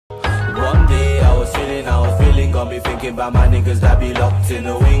got me thinking about my niggas that be locked in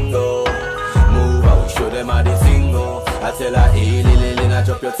the window. Move out, show them how they single. I tell her, hey, lily, I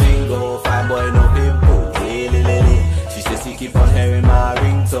drop your tingle. Fine boy, no pimple, hey, lily. She says she keep on hearing my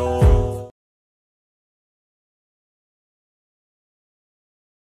ringtone.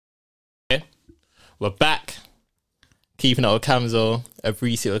 We're back. Keeping it with Kamzo. A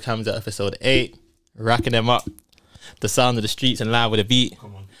brief with Kamzo, episode 8. Racking them up. The sound of the streets and live with a beat.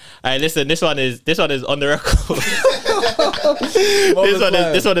 Come on. Alright, listen, this one is on the record.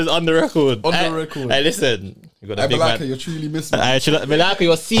 this one is on the record. On the record. Hey, listen. You got a big Malaka, man. you're truly missing. Malaka,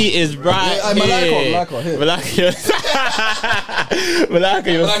 your seat is right here. Malaka, your seat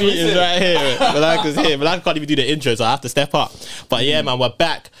is right here. Malaka's here. Malaka can't even do the intro, so I have to step up. But yeah, man, we're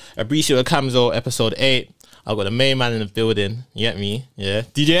back. A brief with Kamzo, episode 8. I've got the main man in the building. You get me? Yeah.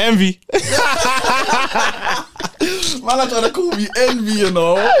 DJ Envy. Man, I'm trying to call me Envy, you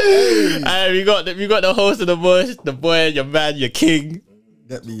know. Hey, we got the host of the boy, your man, your king.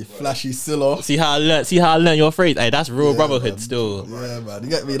 Get me, flashy Sillah. See how I learned your phrase. Hey, that's real brotherhood, man. still. Yeah, man. You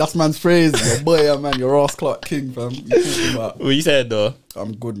get me? That's man's phrase. Your boy, yeah, man. Your Ross Clark King, fam. You talking about? What you saying though?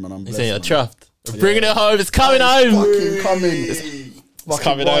 I'm good, man. I'm blessed. You saying you're man. chuffed. Bringing it home. It's coming home. Fucking coming. It's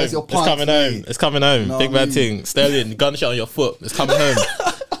coming home. It's coming home. It's coming home. No, Big man thing. Sterling, gunshot on your foot. It's coming home.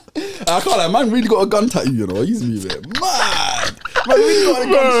 I can't lie, man really got a gun tattoo, you know. He's moving. Man really got a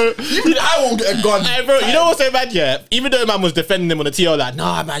gun. Even I won't get a gun. Hey, bro, you know what's so bad, yeah? Even though man was defending him on the TL, like,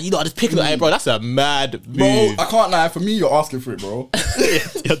 nah, man, you know, I just pick it up. Hey, bro, that's a mad move. Bro, I can't lie. For me, you're asking for it, bro.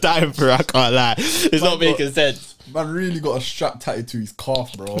 You're dying for it, I can't lie. It's not making sense. Man really got a strap tattooed to his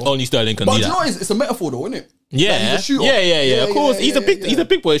calf, bro. Only Sterling can but do you that. know what? It's a metaphor, though, isn't it? Yeah, like he's a shooter. Yeah. Of course, he's a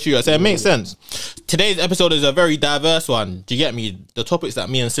big boy shooter, so it makes sense. Today's episode is a very diverse one. Do you get me? The topics that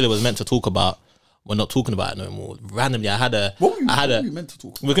me and Sillah was meant to talk about, we're not talking about it no more. Randomly, what were you meant to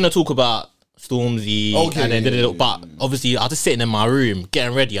talk about? We're gonna talk about Stormzy, and then but obviously, I was just sitting in my room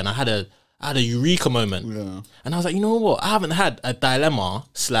getting ready, and I had a eureka moment, and I was like, you know what? I haven't had a dilemma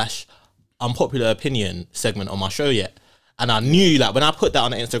 / unpopular opinion segment on my show yet. And I knew, like, when I put that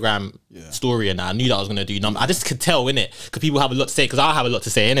on the Instagram story and I knew that I was going to do I just could tell, innit? Because people have a lot to say, because I have a lot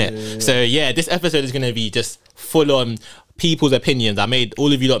to say, innit? So, yeah, this episode is going to be just full on people's opinions. I made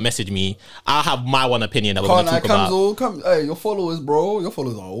all of you lot message me. I have my one opinion that we're going to talk about. Hey, your followers, bro. Your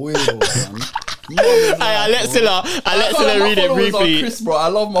followers are weirdos, man. I let Sillah read it briefly. Chris, bro. I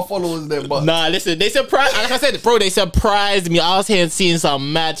love my followers there, but nah, listen, they surprised. Like I said, bro, they surprised me. I was here seeing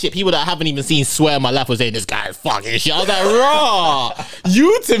some mad shit. People that I haven't even seen swear in my life was saying this guy is fucking shit. I was like, raw.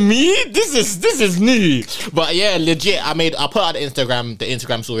 You to me, this is new. But yeah, legit. I put out the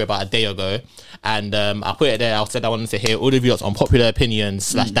Instagram story about a day ago, and I put it there. I said I wanted to hear all of yours on popular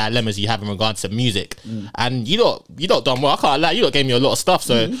opinions / dilemmas you have in regards to music. And you lot done well. I can't lie. You lot gave me a lot of stuff,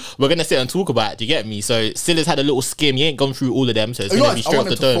 so we're gonna sit and talk about it. Do you get me? So Sillah's had a little skim. He ain't gone through all of them, so it's gonna be straight off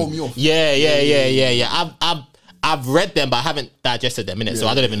the dome. Yeah. I've read them, but I haven't digested them, innit? So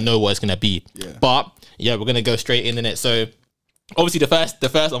I don't even know what it's gonna be. But yeah, we're gonna go straight in, innit? So obviously the first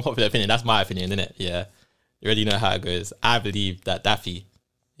unpopular opinion, that's my opinion, innit? Yeah. You already know how it goes. I believe that Daffy,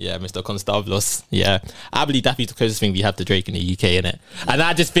 Mr. Constavlos, I believe Daffy's the closest thing we have to Drake in the UK, innit? And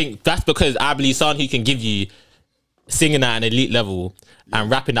I just think that's because I believe someone who can give you singing at an elite level and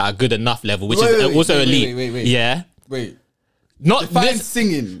rapping at a good enough level, which is also elite. Wait. Not define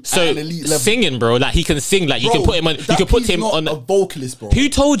singing at an elite level. Singing, bro, like he can sing, like you can put him on. You can put him on a vocalist, bro. Who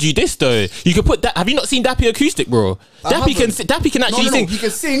told you this though? You can put that. Have you not seen Dappy acoustic, bro? Dappy can actually sing. He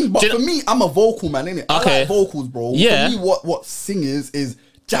can sing, but for me, I'm a vocal man, innit? I like vocals, bro. Yeah. For me, what sing is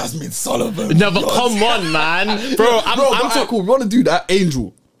Jasmine Sullivan. No, but come on, man, bro. I'm cool. We want to do that,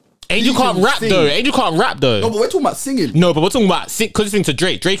 Angel. Angel can't rap though. Angel can't rap though. No, but we're talking about singing. No, but we're talking about because it's to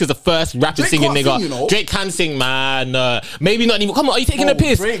Drake. Drake is the first rapping singing nigga. Sing, you know? Drake can sing, man. Maybe not even. Come on, are you taking a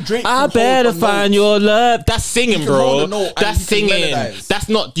piss? Drake I better find your love. That's singing, bro. That's singing. That's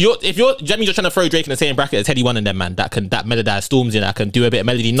not. If you're just trying to throw Drake in the same bracket as Teddy One and them, man. That melodize Storms in. That can do a bit of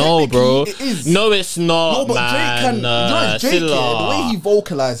melody. No, bro. It is. No, it's not. No, but man. Drake can. Drake, the way he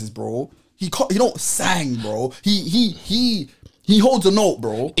vocalizes, bro. He don't sang, bro. He holds a note,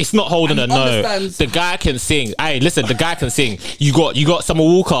 bro. It's not holding a note. The guy can sing. Hey, listen, the guy can sing. You got Summer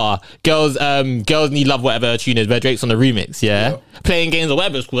Walker. Girls Need Love, whatever her tune is, where Drake's on the remix, yeah? Playing games or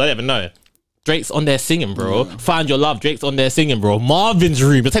whatever it's called, I don't even know. Drake's on there singing, bro. Find Your Love, Drake's on there singing, bro. Marvin's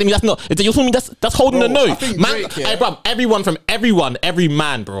Room. You're telling me that's not. You're telling me that's holding a note, man. Drake, hey, bro. Every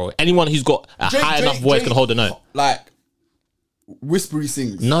man, bro. Anyone who's got a high enough voice can hold a note. Like. Whispery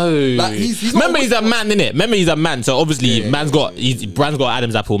sings. No, like he's remember he's a man, innit? Remember he's a man, so obviously Brand's got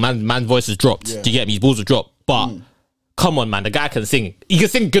Adam's apple. Man's voice has dropped. Do you get me? His balls have dropped, but come on, man, the guy can sing. He can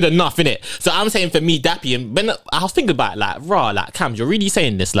sing good enough, innit? So I'm saying for me, Dappy, and when I was thinking about it, like, raw, like, Cam, you're really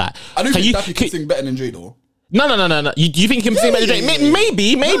saying this, like, I don't think Dappy can sing better than Drake though. No. You think he can sing better than Drake?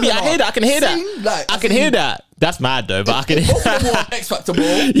 Maybe. No. I hear that. I can hear Sing, that. like, I can hear that. That's mad though, but I can hear X Factor, bro.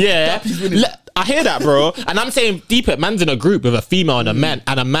 Yeah. Dappy's winning. I hear that, bro. And I'm saying, deep it, man's in a group with a female and a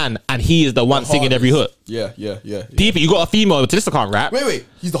man, and he is the one singing every hook. Yeah. Deep it, you got a female, Talissa can't rap. Wait.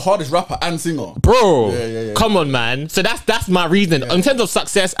 He's the hardest rapper and singer. Bro, Yeah. come on, man. So that's my reason. In terms of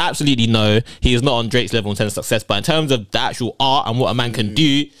success, absolutely no. He is not on Drake's level in terms of success. But in terms of the actual art and what a man can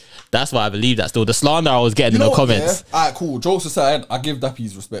do, that's why I believe that still. The slander I was getting in the comments. Yeah? Alright, cool. Jokes aside, I give Dappy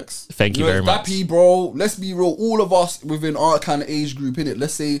his respects. Thank you very much. Dappy, bro, let's be real. All of us within our kind of age group, innit?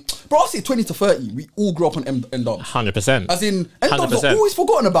 Let's say, bro, I'll say 20 to 30. We all grew up on N-Dubs. 100%. As in, N-Dubs are always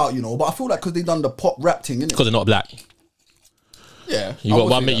forgotten about, you know, but I feel like because they done the pop rap thing, innit? Because they're not black. Yeah. You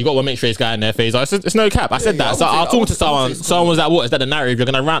got one mixed race guy in their face. It's no cap. I said that. So I was talking to someone. Someone was like, "What is that? The narrative you're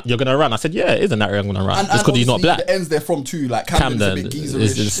gonna run? You're gonna run?" I said, "Yeah, it is a narrative I'm gonna run. Just because he's not black." The ends they're from too, like Camden.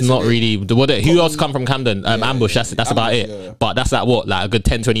 It's not really. Who else come from Camden? Ambush. That's about it. Yeah. But that's like what, like a good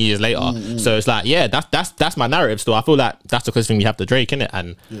 10, 20 years later. So it's like, yeah, that's my narrative. Still, I feel like that's the closest thing we have to Drake, innit?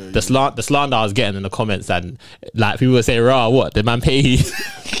 And the slander I was getting in the comments, and like people would say, "Rah, what? Did man pay?"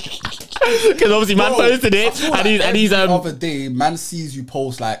 Because obviously man posted it, and he's the other day, man sees you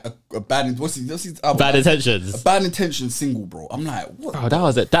post like a bad what's his album? Bad Intentions. A Bad Intentions single, bro. I'm like, what? Bro, that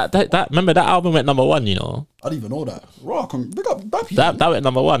was it. That remember that album went #1, you know. I didn't even know that. Rock, big up Dappy. That went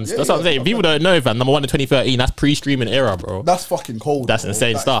 #1. That's what I'm saying. People don't know, fam. #1 in 2013. That's pre-streaming era, bro. That's fucking cold. That's bro.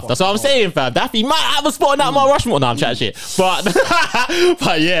 insane stuff. That's what I'm saying, fam. Dappy might have a spot on that Mount Rushmore. No, I'm chatting shit.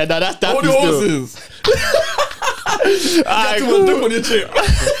 But yeah, no, that's Dappy. All the horses. Get to a dip on your chip.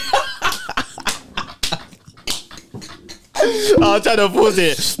 I'm trying to pause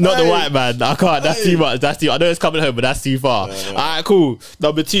it. Not the white man. I can't. That's too much. That's too. I know it's coming home, but that's too far. Alright, cool.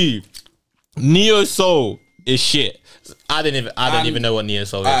 Number 2, Neo Soul is shit. I don't even know what Neo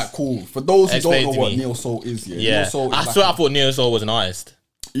Soul is. Alright, cool. For those who Explain don't to know what me. Neo Soul is, Yeah. Neo Soul is I swear I thought Neo Soul was an artist.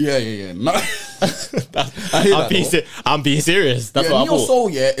 Yeah. No. I hear that, I'm being serious. That's what I Neo thought. Soul,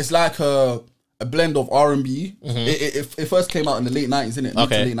 it's like a blend of R&B. It first came out in the late 90s, innit? Mid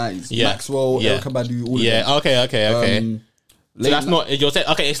to late 90s. Yeah. Maxwell, Erykah Badu, all of them. Yeah. Okay. So that's not you're saying.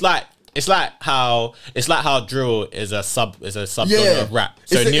 Okay, it's like how drill is a sub genre of rap.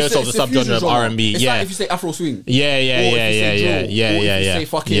 So Neo Soul's a subgenre of R&B. It's Yeah. like if you say Afro swing. Yeah. Say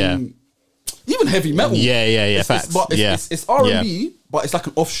fucking even heavy metal. Yeah. Facts. It's R&B, but it's like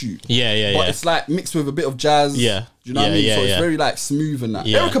an offshoot. Yeah. But it's like mixed with a bit of jazz. Yeah. Do you know what I mean? So it's very like smooth and that.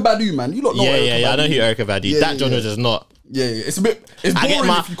 Erykah Badu, man. You lot know Erykah Badu. I know who Erykah Badu. That genre does not. Yeah. It's a bit. It's boring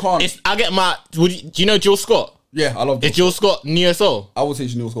if you can't. I get my. Do you know Jill Scott? Yeah, I love Jill. Is Jill Scott Neo Soul? I would say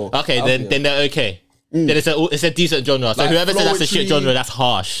she's Neo Soul. Okay, then they're okay. Then it's a decent genre. So Like whoever said that's a shit Flowetry. genre, that's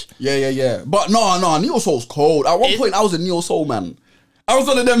harsh. Yeah. But no, Neo Soul's cold. At one point, I was a Neo Soul man. I was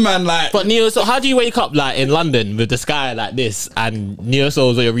one of them, man. Like, But Neo Soul, how do you wake up like in London with the sky like this and Neo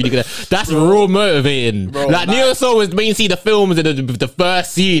Soul's what you're really good at? That's real motivating. Bro, like Neo Soul was when you see the films and the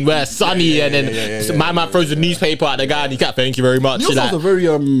first scene where it's sunny and then my man throws the newspaper at the guy and he can't thank you very much. Neo Soul's a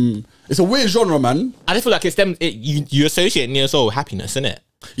very it's a weird genre, man. I just feel like you associate Neo Soul with happiness, innit?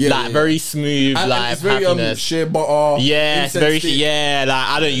 Yeah, very smooth, and like it's very happiness. shea butter. Yeah, it's very stick. like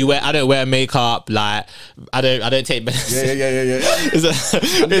I don't wear makeup. Like I don't take. Yeah.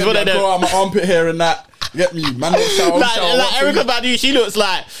 It's one of them. Grow out my armpit hair and that. Get me, man. Don't shower. Like Erykah Badu, she looks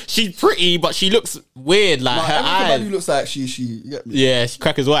like she's pretty, but she looks weird. Like her Erykah eyes. Badu looks like she. Get me. Yeah, she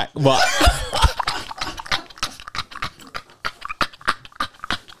crack as whack, but.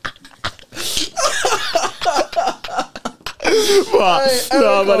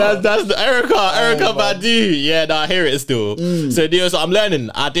 But that's the Erykah Badu. Yeah, no, I hear it still. So Neo Soul, I'm learning.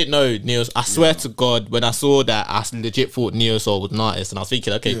 I didn't know Neo. I swear to God, when I saw that, I legit thought Neo Soul was an artist, and I was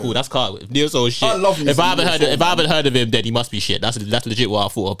thinking, okay, cool, that's cool. If Neo Soul is shit, I love me if some I haven't Neo heard, Soul, if I haven't heard of him, then he must be shit. That's legit what I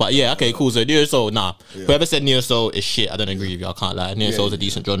thought of. But yeah, okay, cool. So Neo Soul, nah. Whoever said Neo Soul is shit, I don't agree with you. I can't lie. Neo Soul is a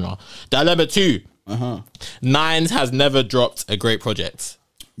decent genre. Dilemma 2. Nines has never dropped a great project.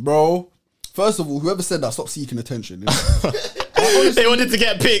 Bro, first of all, whoever said that, stop seeking attention. They wanted to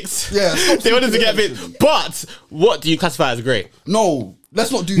get picked. Yeah, they wanted to get picked. But what do you classify as great? No,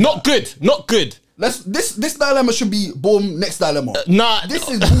 let's not do Not that. good. Not good. This dilemma should be boom, next dilemma. Nah. This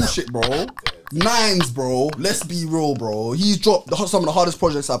is bullshit, bro. Nines, bro. Let's be real, bro. He's dropped some of the hardest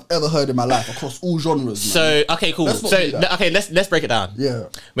projects I've ever heard in my life across all genres. Man. So okay, cool. Let's not So do that. okay, let's break it down. Yeah.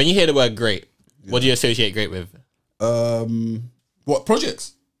 When you hear the word great, what do you associate great with? What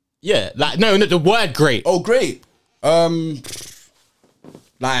projects? Yeah, like no, the word great. Oh, great.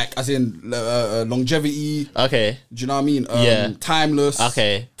 Like, as in longevity. Okay. Do you know what I mean? Yeah. Timeless.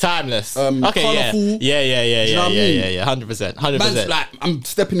 Okay. Timeless. Okay. Colourful. Yeah. you know what I mean? 100%. Man's like, I'm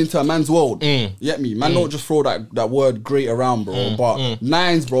stepping into a man's world. You get me? Man, don't just throw that word great around, bro. But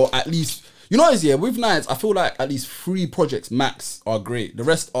Nines, bro, at least, you know what it is, yeah? With Nines, I feel like at least 3 projects max are great. The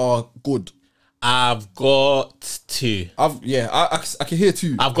rest are good. I've got 2. I can hear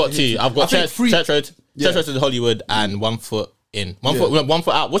 2. I've got 2. I've got Church Road to Hollywood and 1 Foot In. One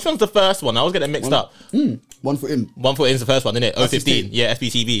foot out. Which one's the first one? I was getting mixed up. 1 Foot In. 1 Foot In's the first one, isn't it? That's 015. Yeah,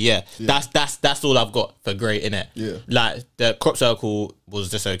 SBTV. Yeah. That's all I've got for great, innit? Yeah. Like the Crop Circle was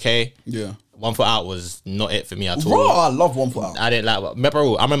just okay. Yeah. 1 Foot Out was not it for me at all. Bro, I love 1 Foot Out. I didn't like.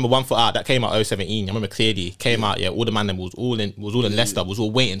 Bro, I remember 1 Foot Out that came out 017. I remember clearly came out. Yeah, all the man them was all in Leicester. Was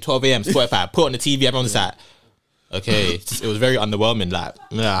all waiting 12 a.m. Spotify. Put on the TV. Everyone was like, okay, it was very underwhelming. Like,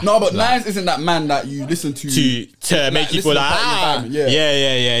 no, but Nines isn't that man that you listen to make you feel like,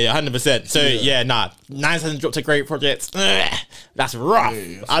 yeah, 100%. So Nines hasn't dropped a great project. That's rough.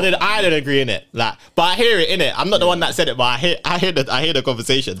 I didn't agree in it. Like, but I hear it in it. I'm not the one that said it, but I hear the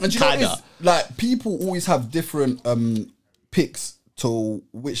conversation. And you know what it is? Like, people always have different picks to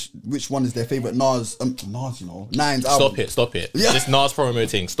which one is their favorite Nas, you know, Nines album. Stop it. Yeah. This Nas promo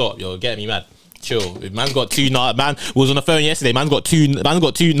thing, stop. You're getting me mad. Chill. Man's got 2 Nas. Man was on the phone yesterday. Man's got 2 Nas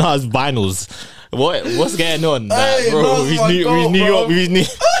vinyls. What's going on? Hey, bro, he's New York.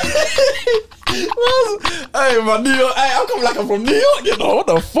 Hey, man, New York. Hey, I'm coming like I'm from New York, you know. What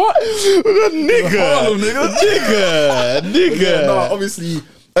the fuck? Nigga. Yeah, no, obviously,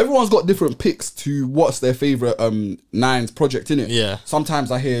 everyone's got different picks to what's their favorite Nines project, innit? Yeah.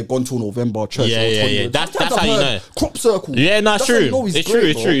 Sometimes I hear Gone Till November, Church. Yeah. That's how you know. Crop Circle. Yeah, no, that's true. You know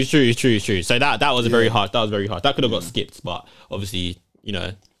It's true. So that was very hard. That could have got skipped, but obviously, you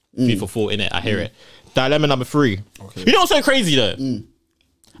know, food for thought in it. I hear it. Dilemma number 3. Okay. You know what's so crazy though?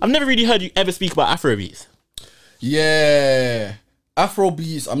 I've never really heard you ever speak about Afrobeats. Yeah.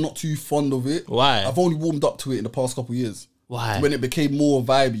 Afrobeats, I'm not too fond of it. Why? I've only warmed up to it in the past couple of years. Why? When it became more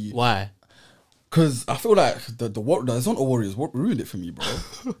vibey. Why? Because I feel like the Horizontal Warriors ruined it for me, bro.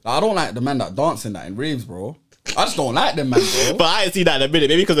 Like, I don't like the man that dancing that in raves, bro. I just don't like them, man, bro. But I ain't seen that in a minute.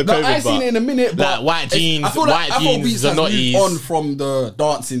 Maybe because of COVID. I ain't seen it in a minute. But like white jeans, I feel like Afrobeats has moved on on from the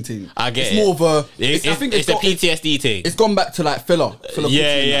dancing thing. I get it's more of a. I think it's a PTSD thing. It's gone back to like filler.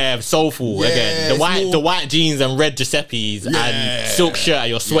 Yeah, soulful again. The white jeans and red Giuseppe's and silk shirt.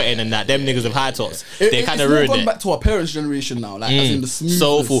 You're sweating and that. Them niggas with high tops. They kind of ruined it. It's gone back to our parents' generation now. Like as in the smoothness.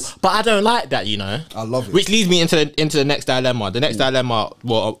 Soulful, but I don't like that. You know, I love it. Which leads me into the next dilemma. The next dilemma,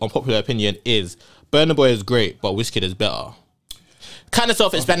 well, unpopular opinion, is Burna Boy is great, but Wizkid is better. Kind of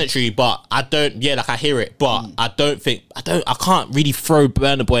self-explanatory, but I don't. Yeah, like I hear it, but I can't really throw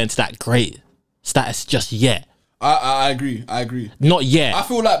Burna Boy into that great status just yet. I agree. Not yet. I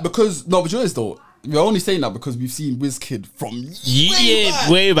feel like because but you know this though. We're only saying that because we've seen Wizkid from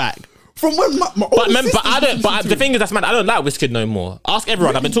way back. From when my but the thing is, that's man. I don't like Wizkid no more. Ask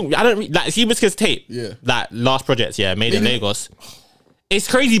everyone. I've been talking. I don't like see Wizkid's tape. Yeah, like last projects. Yeah, made in Lagos. It's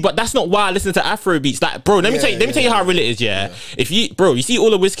crazy, but that's not why I listen to Afrobeats. Like, bro, let me tell you how real it is, yeah? If you see all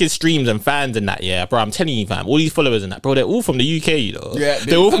the Wizkid streams and fans and that, yeah, bro, I'm telling you, fam, all these followers and that, bro, they're all from the UK, you know? Yeah,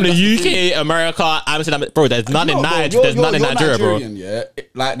 they're all from the UK, America, Amsterdam, bro, there's none in Nigeria, there's none in Nigeria, bro. Yeah,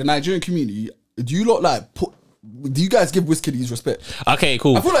 like the Nigerian community, do you lot like do you guys give Wizkid his respect? Okay,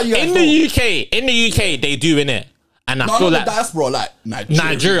 cool. I feel like you guys in the UK, they do, innit? And I feel like diaspora, like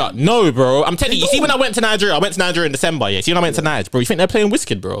Nigeria. No, bro. I'm telling you. You see, when I went to Nigeria in December. Yeah. See, when I went to Nigeria, bro. You think they're playing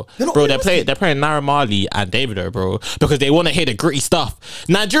Wizkid, bro? They're playing Naira Marley and Davido, bro, because they want to hear the gritty stuff.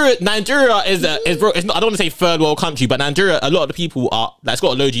 Nigeria is bro. It's not. I don't want to say third world country, but Nigeria. A lot of the people are. Like, it's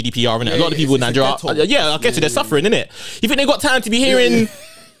got a low GDPR in it. A lot of the people in Nigeria. I guess they're suffering, innit? You think they got time to be hearing?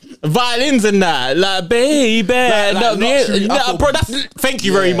 Violins and that, like baby, bro. Thank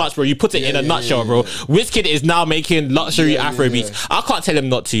you very much, bro. You put it in a nutshell, bro. Wizkid is now making luxury Afrobeats. I can't tell him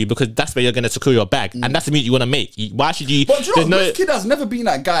not to because that's where you're gonna secure your bag, and that's the music you want to make. Why should you? But you know, Wizkid has never been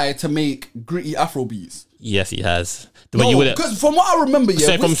that guy to make gritty Afrobeats. Yes, he has. Because from what I remember,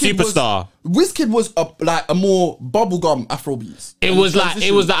 yeah, from Superstar, Wizkid was a more bubblegum Afrobeats. It was like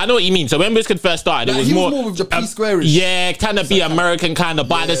I know what you mean. So when Wizkid first started, it was more with the P Squarish. Yeah, kind of be American kind of.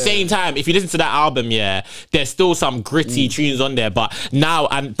 But at the same time, if you listen to that album, yeah, there's still some gritty tunes on there. But now,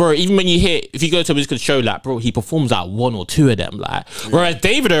 and bro, even when if you go to Wizkid's show, like bro, he performs like 1 or 2 of them, like. Whereas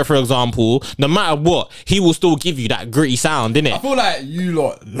Davido, for example, no matter what, he will still give you that gritty sound, innit? I feel like you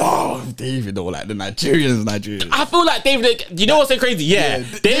lot love Davido, like the Nigerians. I feel like David, you know what's so crazy? Yeah,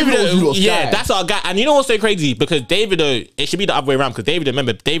 David, Yeah, guy. that's our guy. And you know what's so crazy? Because Davido, it should be the other way around. Because Davido,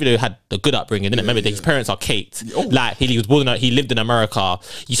 remember, Davido had a good upbringing, didn't it? Remember, his parents are caked. Oh. Like, he was born, he lived in America.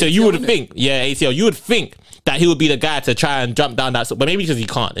 So you would think, yeah, ATL, you would think that he would be the guy to try and jump down that. But maybe because he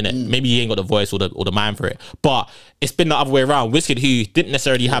can't, innit? Maybe he ain't got the voice or the mind for it. But it's been the other way around. Wizkid, who didn't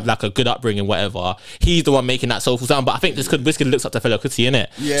necessarily have like a good upbringing, whatever, he's the one making that soulful sound. But I think this could Wizkid looks up to Fela Kuti, innit?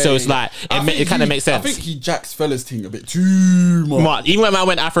 Yeah, so it's like it kind of makes sense. I think he jacks Fella's thing a bit too much. Even when man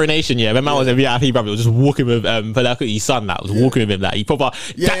went Afro Nation, when man was a VIP brother, was just walking with Fela Kuti's son, that was walking with him, that he proper.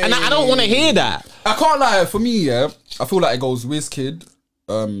 And I don't want to hear that. I can't lie. For me, I feel like it goes Wizkid,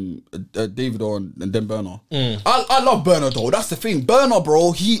 Davido, and then Burner. I love Burner though. That's the thing. Burner,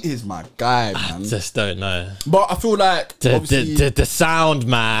 bro, he is my guy, man. I just don't know. But I feel like the sound,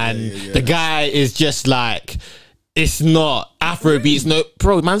 man. The guy is just like, it's not Afrobeats. No,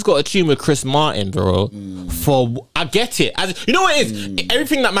 bro, man's got a tune with Chris Martin, bro. I get it. You know what it is?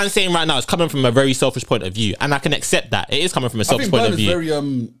 Everything that man's saying right now is coming from a very selfish point of view, and I can accept that. It is coming from a selfish point of view. Very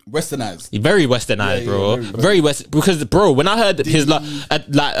westernized. Very westernized, bro. Very west. Because, bro, when I heard his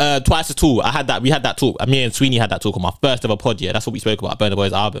Twice as Tall, we had that talk. Me and Sweeney had that talk on my first ever pod. Yeah, that's what we spoke about. Burna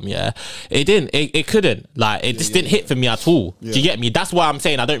Boy's album. Yeah, it didn't. It couldn't. Like, it just didn't hit for me at all. Do you get me? That's why I'm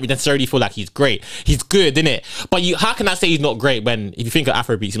saying I don't necessarily feel like he's great. He's good, innit? But how can I say he's not great when, if you think of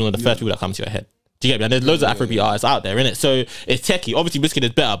Afrobeats, he's one of the first people that comes to your head? Do you get me? And there's loads of Afrobeat artists out there, innit? So it's techie. Obviously, Wizkid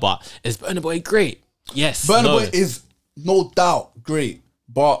is better, but is Burna Boy great? Yes. Burna Boy is no doubt great,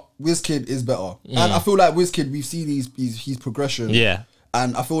 but Wizkid is better. And I feel like Wizkid, we've seen his progression. Yeah.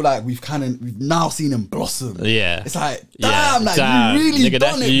 And I feel like we've now seen him blossom. Yeah. It's like, damn, you really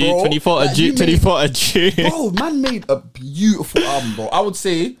done it, bro. 24 of June. Bro, man made a beautiful album, bro. I would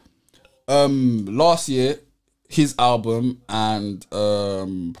say last year, his album and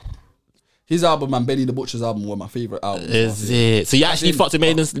Benny the Butcher's album were my favourite albums. Is it? So you actually fucked with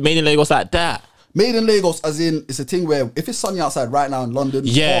Made in Lagos like that? Made in Lagos, as in, it's a thing where if it's sunny outside right now in London,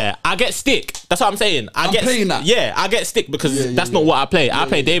 I get stick. That's what I'm saying. I get playing that. Yeah, I get stick because that's not what I play. I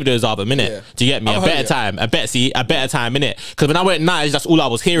play Davido's album, innit? Yeah. Do you get me? A better time, a better time, innit? Because when I went Nige, that's all I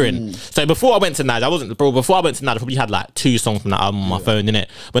was hearing. So before I went to Nige, before I went to Nige, I probably had like 2 songs from that album on my phone, innit?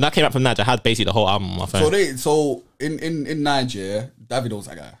 When I came back from Nige, I had basically the whole album on my phone. So in Nige, Davido's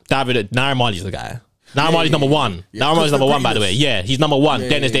that guy. Naira Marley's the guy. Naira Marley's number one. Naira Marley's number one, by the way. Yeah, he's number one.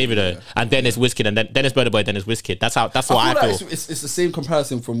 Then it's Davido, and then it's Wizkid, and then it's Burna Boy, then it's Wizkid. That's what I feel. Like it's the same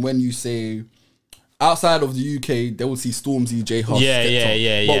comparison from when you say outside of the UK, they will see Stormzy, J Hus.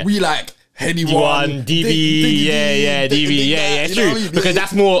 Yeah. But we like Henny One, DB, DB, it's true. Because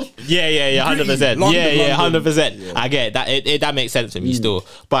that's more, 100%. Yeah, 100%. I get it. That makes sense to me still.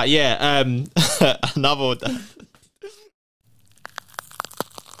 But yeah, another one.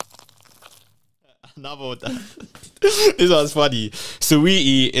 This one's funny.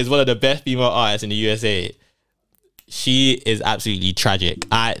 Saweetie is one of the best female artists in the USA. She is absolutely tragic.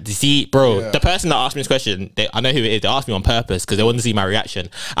 The person that asked me this question, I know who it is. They asked me on purpose because they wanted to see my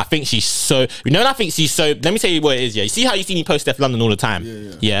reaction. I think she's so, and I think she's so, let me tell you what it is, You see how you see me post Steph London all the time?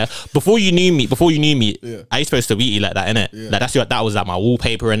 Yeah. Before you knew me, I used to post Saweetie like that, innit? Like that was like my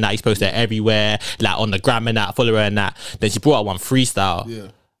wallpaper and that. I used to post it everywhere, like on the gram and that, follow her and that. Then she brought out one freestyle. Yeah.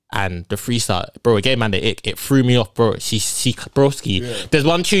 And the freestyle, bro, it gave man the ick. It threw me off, bro. She broski. Yeah. There's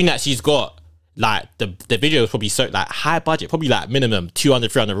one tune that she's got, like, the video is probably so, like, high budget, probably, like, minimum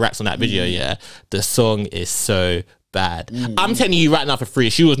 200, 300 racks on that video, yeah. The song is so bad. I'm telling you right now for free,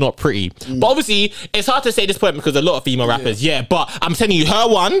 she was not pretty. But obviously, it's hard to say this point because a lot of female rappers, but I'm telling you, her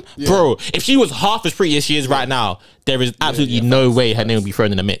one, bro, if she was half as pretty as she is right now, there is absolutely no way her name would be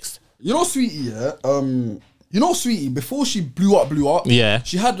thrown in the mix. You know, Sweetie, Sweetie, before she blew up,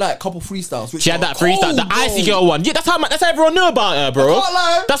 she had like a couple freestyles. She had that freestyle, the Icy Girl one. Yeah, that's how everyone knew about her, bro. I can't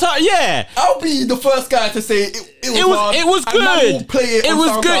lie. That's how, I'll be the first guy to say it was good. It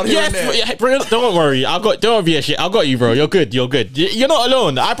was good. Yes, bro. Don't worry. Don't be a shit. I got you, bro. You're good. You're not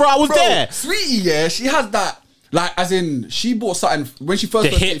alone. I was there. Sweetie, she has that. Like, as in, she bought something when she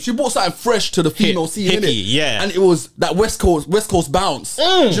first she bought something fresh to the female scene, innit? Yeah. And it was that West Coast bounce. Do you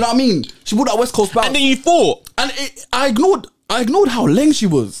know what I mean? She bought that West Coast bounce. And then you thought. And I ignored how leng she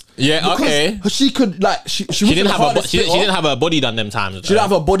was. Yeah, okay. She could, like, she didn't have her body done them times. She didn't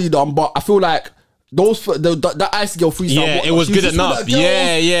have her body done, but I feel like that Ice Girl freestyle. Yeah, it was good enough.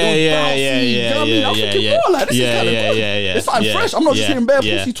 Yeah. It's something fresh. I'm not just hearing bare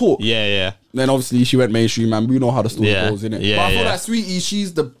pussy talk. Yeah. Then obviously she went mainstream, man. We know how the story goes, innit? But I feel like Sweetie,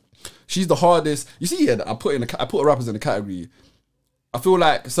 she's the hardest. You see, I put rappers in the category. I feel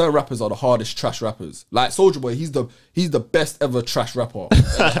like certain rappers are the hardest trash rappers. Like Soulja Boy, he's the best ever trash rapper.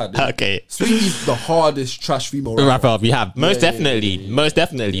 Okay. Sweetie's the hardest trash female rapper we have. Most definitely.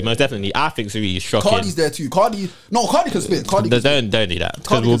 I think Sweetie is shocking. Cardi's there too. Cardi can spit. Cardi can don't do that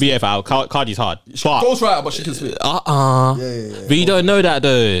because we'll be out. Cardi's hard. Ghostwriter, but she can spit. Yeah. But you don't know that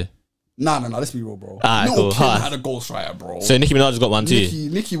though. Nah, let's be real, bro. Cool. Kim had a ghostwriter, bro. So Nicki Minaj has got one too.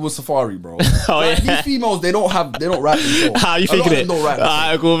 Nicki was Safari, bro. Yeah. These females, they don't write themselves. How you thinking it?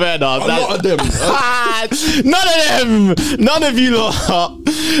 Alright, cool, fair enough. A lot of them. None of them. None of you lot.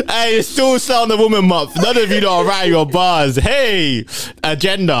 Hey, it's still Sound the Woman month. None of you lot are writing your bars. Hey,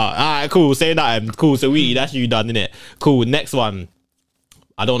 agenda. Alright, cool. Say that. Cool. So that's you done, innit? Cool. Next one.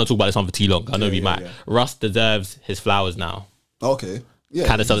 I don't want to talk about this one for too long. I know we might. Russ deserves his flowers now. Okay. Yeah,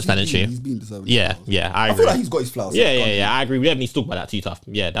 kind of self-explanatory. He's been deserving. Yeah, I agree. I feel like he's got his flowers. Yeah. I agree. We don't need to talk about that too tough.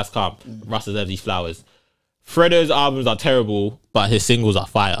 Yeah, that's calm. Russ deserves these flowers. Fredo's albums are terrible, but his singles are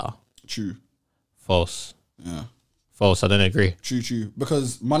fire. True. False. Yeah. False. I don't agree. True.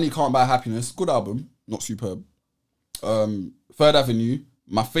 Because Money Can't Buy Happiness, good album, not superb. Third Avenue,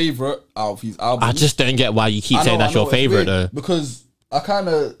 my favorite out of his albums. I just don't get why you keep saying that's your favorite though. Because I kind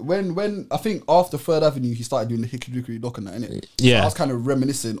of when I think after Third Avenue he started doing the Hickory Dickory Dock and that, innit? Yeah, so I was kind of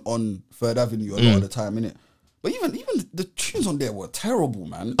reminiscing on Third Avenue a lot of the time, innit? But even the tunes on there were terrible,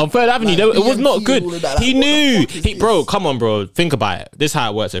 man. On Third Avenue, like, it was not good. He knew. Bro, come on, bro. Think about it. This is how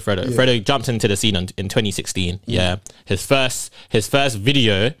it works with Fredo. Fredo jumped into the scene in 2016. Yeah, his first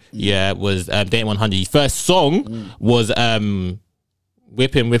video, was Date 100. His first song was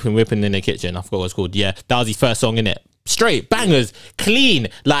whipping in the kitchen. I forgot what it's called. Yeah, that was his first song, innit? Straight bangers, clean,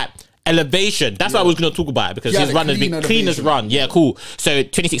 like elevation. That's why I was gonna talk about it, because his run has been cleanest run. Yeah, cool. So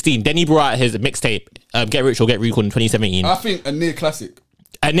 2016, then he brought out his mixtape, Get Rich or Get Recalled in 2017. I think a near classic.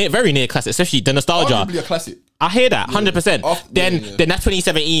 Very near classic, especially the nostalgia. Arguably a classic. I hear that 100%. Then that's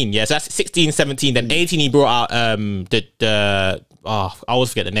 2017. Yeah, so that's 16, 17. Then 18, he brought out I always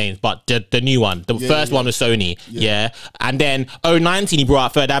forget the names, but the new one, the first one was Sony, and then 19 he brought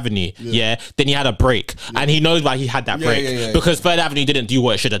out Third Avenue, then he had a break, and he knows why he had that break, because Third Avenue didn't do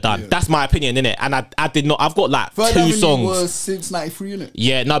what it should have done. That's my opinion, innit? And I did not. I've got like Third 2 Avenue songs. Was since '93, innit?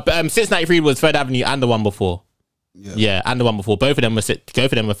 Yeah, no, since '93 was Third Avenue and the one before. Yeah, and the one before. Both of them were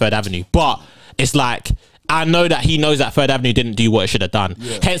Third Avenue, but it's like, I know that he knows that Third Avenue didn't do what it should have done.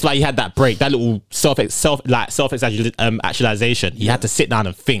 Hence why he had that break, that little self actualization. He had to sit down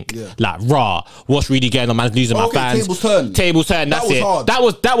and think, like, raw, what's really going on? Man's losing my fans. Tables turn. That's it. Hard.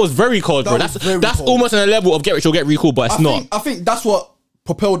 That was very cold, bro. That's almost on a level of Get Rich or Get Recalled, but it's not. I think that's what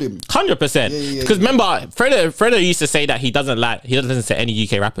propelled him. 100%. Because remember, Fredo used to say that he doesn't listen to any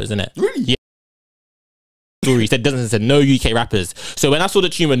UK rappers, innit? Really? Yeah. He said doesn't listen to no UK rappers. So when I saw the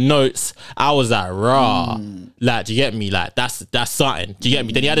tune with Notes, I was like, raw. Like, do you get me? Like, that's something. Do you get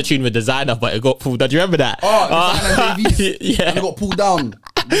me? Then he had a tune with Designer, but it got pulled down. Do you remember that? Oh, Designer yeah. And it got pulled down.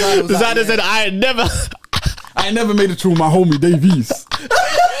 Designer said, I ain't never made a tune with my homie Davies.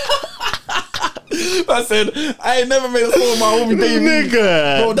 I said, I ain't never made a song with my homie Davies.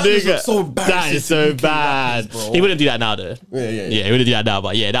 Bro, that so embarrassing. That is so bad. He wouldn't do that now, though. Yeah, he wouldn't do that now,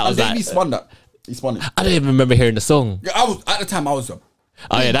 but yeah, that was like. Davies spun that. He spun it. I don't even remember hearing the song. Yeah, at the time I was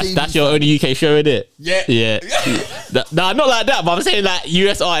that's your only UK show, isn't it? Yeah. Nah, not like that, but I'm saying like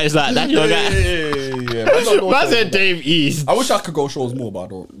US artists, like that's your guy. Yeah. I said Dave East. I wish I could go shows more, but I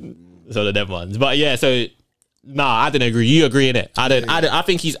don't. So the them ones, but yeah. So I didn't agree. You agree in it? I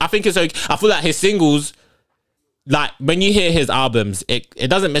think it's okay. I feel like his singles, like when you hear his albums, it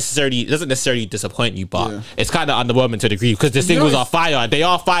doesn't necessarily disappoint you, but it's kind of underwhelming to a degree, because the singles are fire. They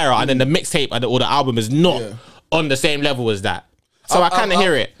are fire, and then the mixtape or the album is not on the same level as that. So I kind of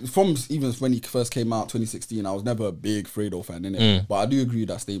hear it. From even when he first came out, 2016, I was never a big Fredo fan, innit? But I do agree with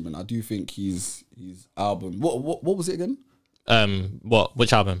that statement. I do think his album. What was it again?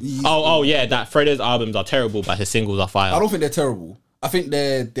 Which album? Yeah, that Fredo's albums are terrible, but his singles are fire. I don't think they're terrible. I think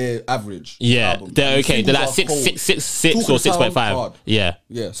they're average. Yeah, album. they're okay. They're like 6 or 6.5. Yeah.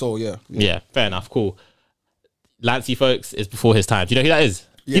 Yeah. So yeah. Fair enough. Cool. Lancey Folks is before his time. Do you know who that is?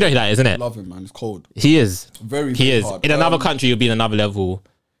 Yeah. You know who that is, isn't it? I love him, man. It's cold. He is. He is. Hard. In another country, he'll be in another level.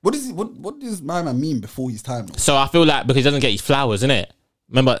 What does my man mean before his time? Though? So I feel like because he doesn't get his flowers, innit?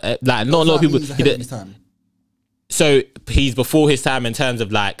 Remember, like not a lot of people. His time. So he's before his time in terms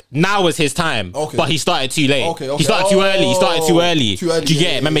of like, now was his time, but he started too late. He started too early. Do you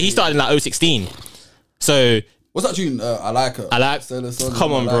get it? Remember, he started in like 016. So what's that tune? I like her.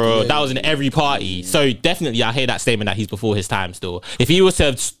 Come on, bro. That was in every party. So definitely, I hear that statement that he's before his time still. If he was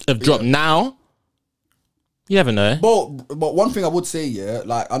to have dropped now, You never know. But one thing I would say, yeah,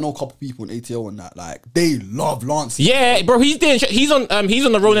 like I know a couple people in ATL and that, like they love Lancey. Yeah, bro, he's on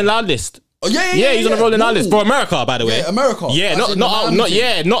the Rolling Loud list. Oh, yeah, he's on the Rolling Loud list for America, by the way. Yeah, America. Yeah, not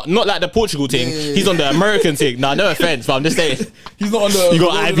like the Portugal thing. Yeah. He's on the American thing. Nah, no offense, but I'm just saying. He's not on the. You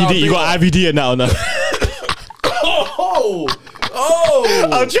got IVD in now. Oh,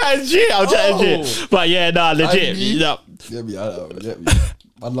 I'm trying shit. But yeah, nah, legit. Yeah,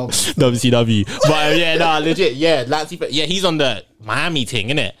 I love it. WCW. But yeah, nah, legit. Yeah, Lancey, yeah, he's on the Miami thing,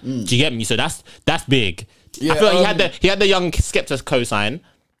 innit? Do you get me? So that's big. Yeah, I feel like he had the young Skepta co-sign.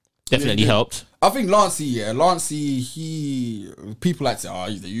 Definitely helped. I think Lancey, people like to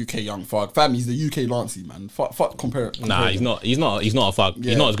say, he's the UK young thug. Fam, he's the UK Lancey, man. Fuck, compare Nah, he's not a thug. Yeah.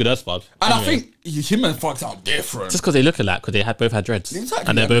 He's not as good as thug. And anyway. I think him and Thug sound different. Just because they look alike, because they both had dreads. Exactly.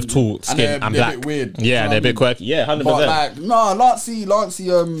 And they're both tall, skin, and black. A bit weird. Yeah, they're a bit quirky. Yeah, 100%. But like, nah, Lancey,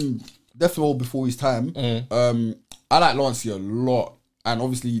 definitely before his time. I like Lancey a lot. And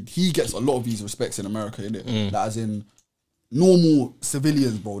obviously, he gets a lot of these respects in America, innit? Like, as in... normal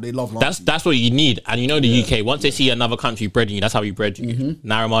civilians, bro, they love Lancey. That's what you need. And you know the UK, once they see another country breeding you, that's how he bred you.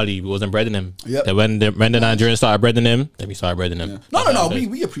 Naira Marley wasn't breeding him. Yep. When the Nigerians started breeding him, then we started breeding him. Yeah. No,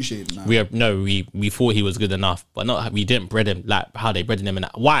 we appreciate it now. We thought he was good enough, but we didn't breed him like how they bred him and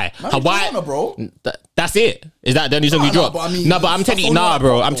that. Why? Why, bro? That's it. Is that the only song we dropped? But I mean, but I'm telling you,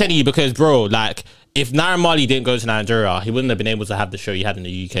 bro. I'm telling you because, bro, like, if Naira Marley didn't go to Nigeria, he wouldn't have been able to have the show he had in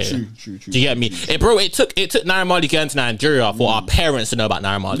the UK. True. Do you get me? It took Naira Marley going to Nigeria for our parents to know about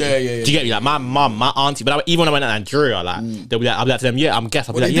Naira Marley. Yeah. Do you get me? Like my mum, my auntie, but even when I went to Nigeria, like they'll be like, I'll be like to them, yeah, I'm guest.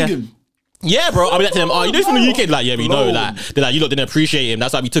 I'll be like, yeah. Yeah, bro. I'll be like to them, oh, you know he's from the UK? Like, yeah, we know. Like, they're like, you lot didn't appreciate him.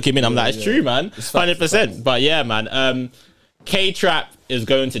 That's why we took him in. I'm like, it's true, man. 100%. But yeah, man. K-Trap is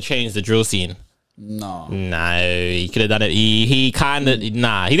going to change the drill scene. No, he could have done it. He kind of he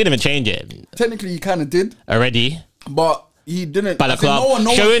didn't even change it. Technically, he kind of did already, but he didn't.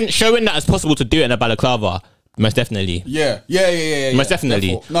 Balaclava, showing that it's possible to do it in a balaclava. Most definitely. Yeah. Most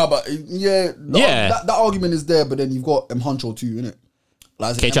definitely. No, but that argument is there. But then you've got Huncho too, innit?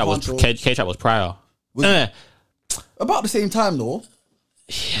 Like, K-Trap was prior. About the same time though.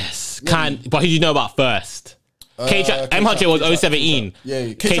 Yes, but who do you know about first? K-Trap was 017.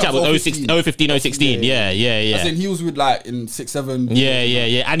 Yeah. K-Trap was 015, 016. Yeah. As in he was with like in 6, 7.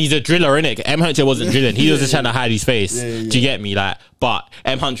 Yeah. And he's a driller, innit? M-Huncho wasn't drilling. He was just trying to hide his face. Do you get me? Like, but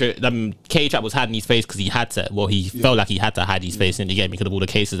M-Huncho, K-Trap was hiding his face because he had to. Well, he felt like he had to hide his face, and you get me, because of all the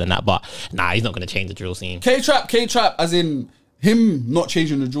cases and that. But nah, he's not going to change the drill scene. K-Trap, as in him not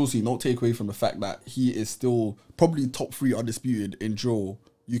changing the drill scene, don't take away from the fact that he is still probably top 3 undisputed in drill,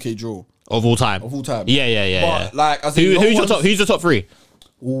 UK drill. Of all time. Yeah. But like, as in who's your top 3?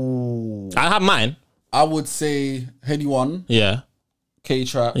 Ooh. I have mine. I would say Henny One. Yeah.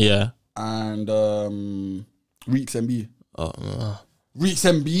 K-Trap. Yeah. And Reeks MB. Reeks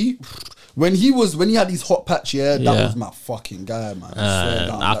MB. When he had his hot patch, that was my fucking guy, man.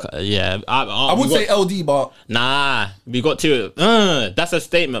 I would say LD, but nah, we got to. That's a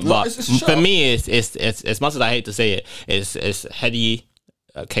statement, but for me, it's as much as I hate to say it, it's Heady,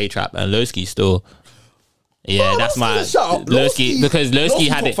 K-Trap, and Lowski still. Yeah, that's my Lowski, because Lowski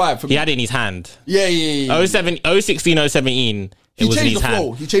had it. He had it in his hand. Yeah. 016, 017. It was in his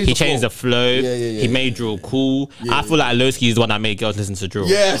hand. He changed the flow. He made drill cool. I feel like Lowski is the one that made girls listen to drill.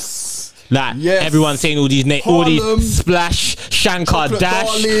 Yes. Like everyone saying all these names, all these Splash, Shankar,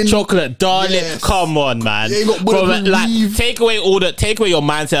 Dash, Chocolate Darling. Yes. Come on, man. Take away your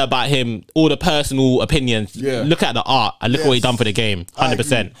mindset about him, all the personal opinions. Yeah. Look at the art and look what he done for the game.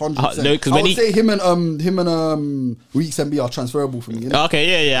 100%. 100%. I would say him and Reeks MB are transferable for me. Innit?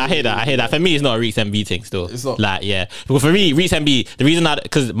 Okay, yeah, I hear that. For me, it's not a Reeks MB thing still. It's not. Like, yeah. But for me, Reeks MB, the reason that,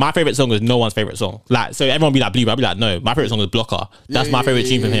 because my favorite song was no one's favorite song. Like, so everyone be like Blue, I'll be like, no, my favorite song was Blocker. That's my favorite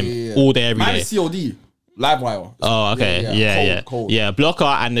tune from him. All day, every day. COD, Livewire. Oh, okay. Cold. Yeah, Blocker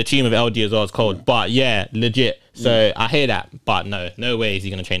and the tune of LD as well is cold. But yeah, legit. So I hear that. But no way is he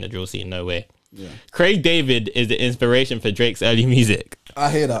going to change the drill scene. No way. Yeah. Craig David is the inspiration for Drake's early music. I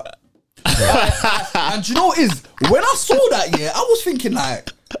hear that. And you know what is? When I saw that, I was thinking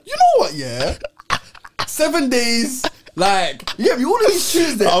like, you know what, 7 days, like, all of these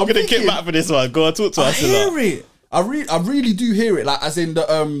tunes there. I'm going to kick back for this one. Go on, talk to us. I hear it. I really do hear it. Like, as in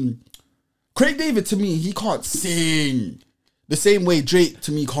the Craig David, to me, he can't sing the same way Drake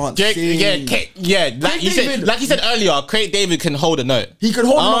to me can't sing. Like you said earlier, Craig David can hold a note. He can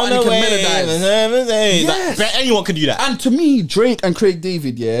hold a note and he can melodize. Yes. Like, anyone can do that. And to me, Drake and Craig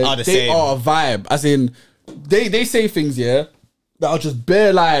David, they are a vibe. As in, they say things, that are just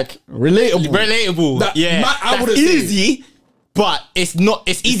bare like relatable. That, I wouldn't easy. But it's not.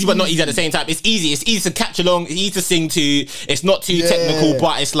 It's easy, but not easy at the same time. It's easy. It's easy to catch along. It's easy to sing to. It's not too technical,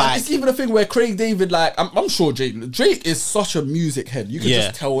 but it's like and it's even a thing where Craig David, like I'm sure Drake is such a music head. You can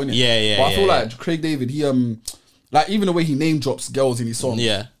just tell, innit? Yeah. But I feel like Craig David, he like even the way he name drops girls in his songs.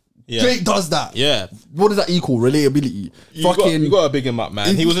 Yeah. Drake does that. Yeah. What does that equal? Relatability. You got to big him up,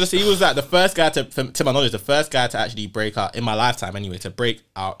 man. He was like the first guy to my knowledge, the first guy to actually break out in my lifetime anyway, to break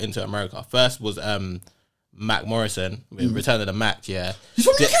out into America. First was Mac Morrison with Return of the Mac. Yeah. He's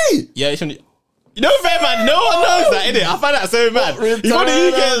from the UK. Yeah, he's from the, you know, fair man, no one knows that, innit? I find that so mad. He's from the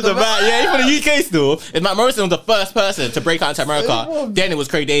UK as the Mac. Yeah, he's from the UK still. And Mac Morrison was the first person to break out into America. Then it was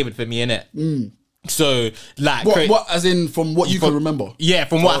Craig David for me, innit? So like what as in from what you can remember? Yeah,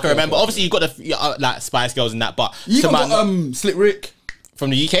 from what I can remember. Obviously you've got the like Spice Girls and that, but you got Slick Rick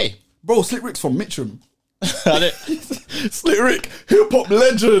from the UK. Bro, Slick Rick's from Mitcham. Slick Rick, hip hop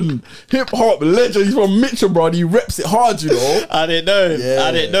legend. He's from Mitcham, bro. And he reps it hard, you know. I didn't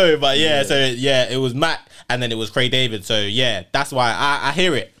know, but so it was Mac and then it was Craig David. So yeah, that's why I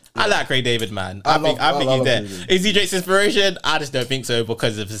hear it. I like Craig David, man. I think he's there. Is he Drake's inspiration? I just don't think so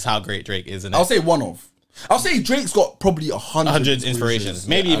because of just how great Drake is. I'll say one of. I'll say Drake's got probably 100 inspirations,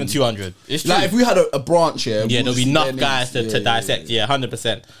 maybe even 200. It's true. Like if we had a branch here, there'll be enough guys to dissect. Yeah,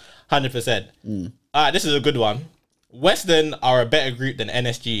 100%. All right, this is a good one. Western are a better group than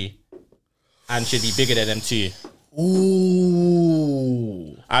NSG and should be bigger than them too.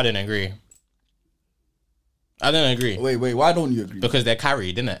 Ooh, I don't agree. Wait, why don't you agree? Because they're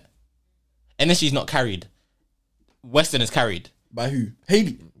carried, innit? NSG's not carried. Western is carried. By who?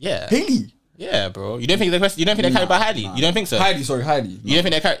 Hailey. Yeah. Hailey. Yeah, bro. You don't think they're carried by Hailey? You don't think so? Hailey. You don't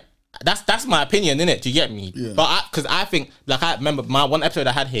think they're carried? That's my opinion, innit? Do you get me? Yeah. But because I think, like, I remember my one episode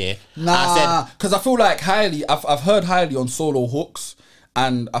I had here. Nah, because I feel like Hailey. I've heard Hailey on solo hooks.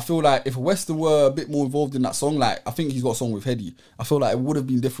 And I feel like if Western were a bit more involved in that song, like I think he's got a song with Heady, I feel like it would have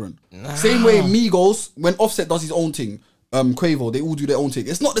been different. Same way Migos, when Offset does his own thing, Quavo, they all do their own thing.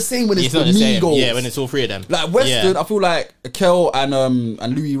 It's not the same when it's the Migos. Yeah, when it's all three of them. Like Western, I feel like Akel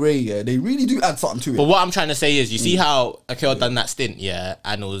and Louis Ray, they really do add something to it. But what I'm trying to say is, you see how Akel done that stint,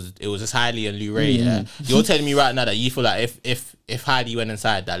 and it was just Hailey and Louis Ray, You're telling me right now that you feel like if Hailey went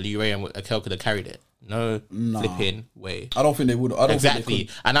inside, that Louis Ray and Akel could have carried it. No flipping way. I don't think they would. Exactly.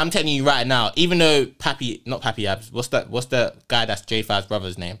 And I'm telling you right now, even though not Pappy Abs, what's the guy that's J5's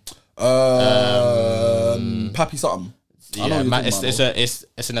brother's name? Pappy something. Yeah,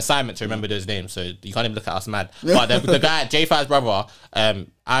 it's an assignment to remember those names, so you can't even look at us mad. But the guy J5's brother,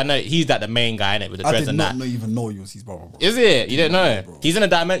 I know he's like the main guy in it with the dreads and that. I did not even know he was his brother, bro. Is it? You don't know? Bro. He's in a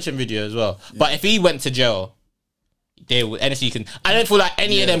Dimension video as well. Yeah. But if he went to jail, they would. I don't feel like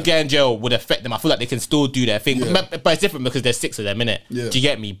any of them getting jail would affect them. I feel like they can still do their thing, but it's different because there's 6 of them in it. Yeah. Do you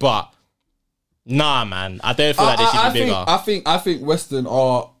get me? But nah, man, I don't feel like they should be bigger. I think Western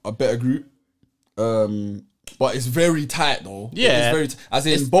are a better group. But it's very tight though. Yeah, it's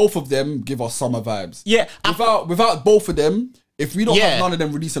very both of them give us summer vibes. Yeah, without both of them, if we don't have none of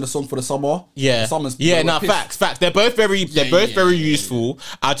them releasing a song for the summer, summer's facts. They're both very useful.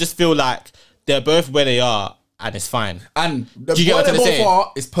 I just feel like they're both where they are. And it's fine. And do you get what I'm saying?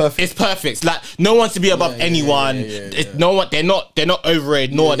 It's perfect. It's perfect. Like no one's to be above anyone. No one. They're not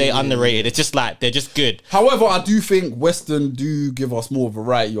overrated. Nor are they underrated. It's just like they're just good. However, I do think Western do give us more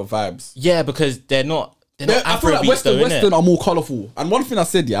variety of vibes. Yeah, because they're not. I feel like Western are more colourful. And one thing I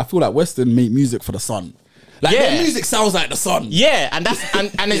said, I feel like Western make music for the sun. Like their music sounds like the sun. Yeah, and that's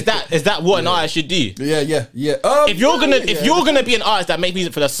and is that what an artist should do? Yeah. If you're gonna be an artist that make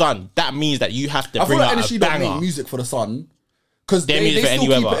music for the sun, that means that you have to bring out a banger. Don't make music for the sun because they make music for any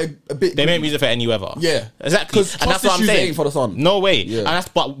weather. They make music for any weather. Yeah, exactly. And that's what I'm saying. For the sun. No way. Yeah. And that's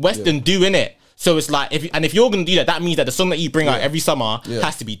but Western doing it. So it's like if you're gonna do that, that means that the song that you bring out every summer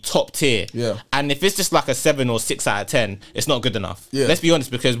has to be top tier. Yeah. And if it's just like a 7 or 6 out of 10, it's not good enough. Yeah. Let's be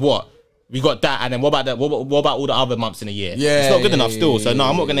honest, because we got that, and then what about all the other months in a year? Yeah, it's not good enough still. So no,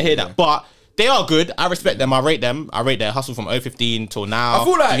 I'm not gonna hear that. But they are good. I respect them. I rate them. I rate their hustle from 015 till now. I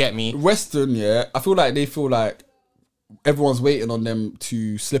feel like you get me. Western, I feel like they feel like everyone's waiting on them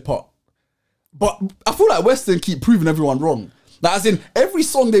to slip up. But I feel like Western keep proving everyone wrong. Like as in every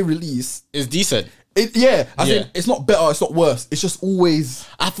song they release is decent. It's not better, it's not worse. It's just always.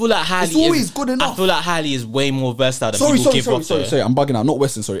 I feel like Hailey it's always good enough. I feel like Hailey is way more versatile than people give up. Sorry, I'm bugging out. Not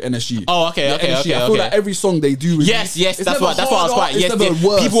Western, sorry, NSG. Oh, okay. I feel like every song they do. Yes, that's what I was quite. Yes,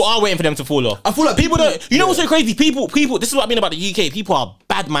 people are waiting for them to fall off. I feel like people don't. You know what's so crazy? People. This is what I mean about the UK. People are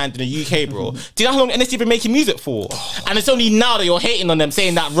bad minded in the UK, bro. Do you know how long NSG been making music for? And it's only now that you're hating on them,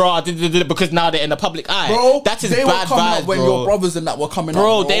 saying that raw because now they're in the public eye. Bro, that's his bad vibes, when your brothers and that were coming up.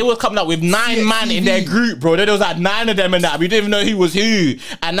 Bro, they were coming up with 9 man in in their group, bro. There was like 9 of them and that. We didn't even know who was who.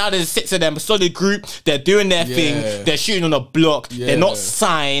 And now there's 6 of them, solid group. They're doing their thing. They're shooting on a block. They're not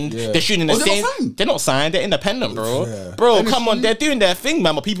signed. They're shooting in the same. They're not signed. They're independent, bro. Bro, come on. They're doing their thing,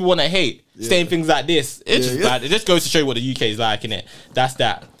 man. But people want to hate. Saying things like this. It's just bad. It just goes to show what the UK is like, innit? That's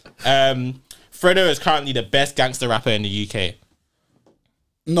that. Fredo is currently the best gangster rapper in the UK.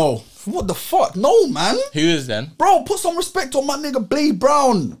 No. What the fuck? No, man. Who is then? Bro, put some respect on my nigga Blade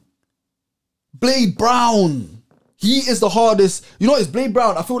Brown. Blade Brown. He is the hardest. You know, it's Blade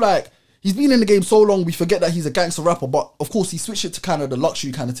Brown. I feel like he's been in the game so long, we forget that he's a gangster rapper. But of course, he switched it to kind of the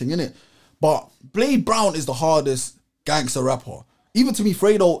luxury kind of thing, innit? But Blade Brown is the hardest gangster rapper. Even to me,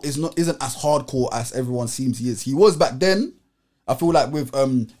 Fredo isn't as hardcore as everyone seems he is. He was back then. I feel like with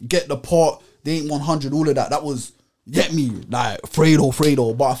Get the Pot, They Ain't 100, all of that. That was, get me, like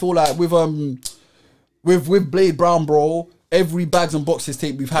Fredo. But I feel like with Blade Brown, bro, every Bags and Boxes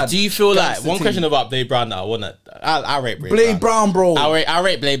tape we've had. Do you feel like one question about Blade Brown that I wanna? I rate Blade Brown, bro. I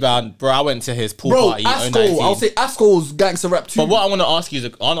rate Blade Brown, bro. I went to his pool party. Asco, I'll say Asco's gangster rap too. But what I want to ask you is, I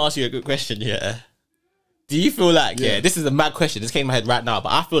want to ask you a good question. Yeah. Do you feel like, this is a mad question, this came in my head right now,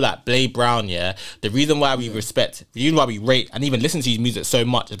 but I feel like Blade Brown, the reason why we respect, the reason why we rate and even listen to his music so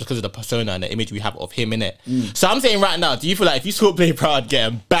much is because of the persona and the image we have of him in it. So I'm saying right now, do you feel like if you saw Blade Brown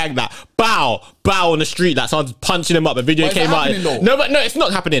getting banged, like bow on the street, like someone's punching him up, a video came out. No, it's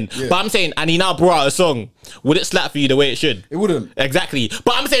not happening. But I'm saying, and he now brought out a song, would it slap for you the way it should? It wouldn't. Exactly.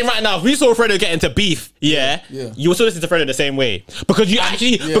 But I'm saying right now, if we saw Fredo get into beef, you would still listen to Fredo the same way. Because you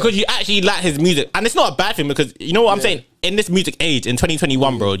actually like his music. And it's not a bad thing because, you know what I'm saying? In this music age, in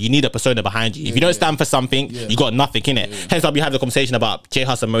 2021, bro, you need a persona behind you. If you don't stand for something, you got nothing in it. Hence why we have the conversation about J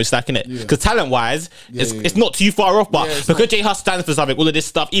Hus and Mo Stack in it. Because talent-wise, it's not too far off. But because J Hus stands for something, all of this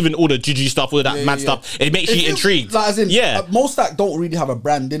stuff, even all the Juju stuff, all of that mad stuff, it makes you intrigued. Like, as in, Mo Stack don't really have a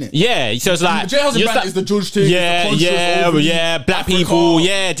brand in it. Yeah, so it's like J Hus's brand is the Judge thing. Black people.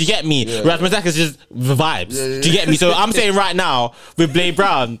 Yeah, do you get me? Whereas Mo Stack is just the vibes. Do you get me? So I'm saying right now with Blade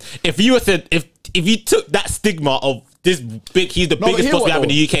Brown, if you took that stigma of this big, he's the biggest boss we have in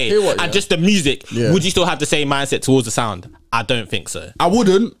the UK, and just the music, would you still have the same mindset towards the sound? I don't think so. I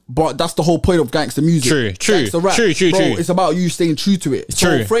wouldn't, but that's the whole point of gangster music. True. It's about you staying true to it.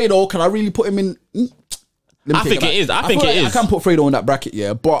 So Fredo, can I really put him in? I think it is. I can put Fredo in that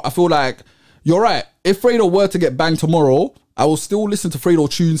bracket, but I feel like you're right. If Fredo were to get banged tomorrow, I will still listen to Fredo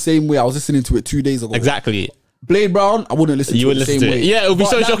tune same way I was listening to it 2 days ago. Exactly. Blade Brown, I wouldn't listen to it the same way. Yeah, it would be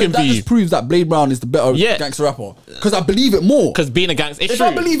so shocking for you. That just proves that Blade Brown is the better gangster rapper. Because I believe it more. Because being a gangster, if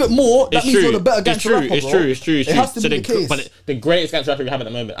I believe it more, that means you're the better gangster rapper, bro. It's true. It has to be the case. But the greatest gangster rapper we have at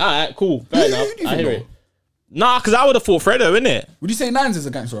the moment. Alright, cool. Fair enough. I hear it. Nah, because I would have thought Fredo, innit? Would you say Nines is a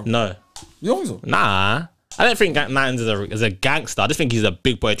gangster rapper? No. You don't think so? Nah. I don't think Nines is a gangster. I just think he's a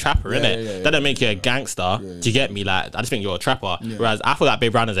big boy trapper, innit? That don't make you a gangster. Do you get me? Like, I just think you're a trapper. Whereas I feel like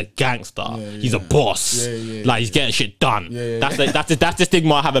Blade Brown is a gangster. He's a boss. Like, he's getting shit done. That's the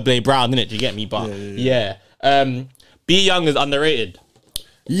stigma I have of Blade Brown, innit? Do you get me? But B Young is underrated.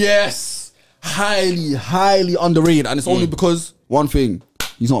 Yes, highly underrated, and it's only because one thing: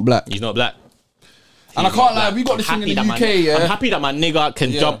 he's not black. He's not black. And I can't lie, we got this thing in the UK, I'm happy that my nigga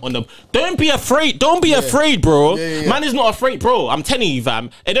can jump on them. Don't be afraid. Don't be afraid, bro. Man is not afraid, bro. I'm telling you, fam.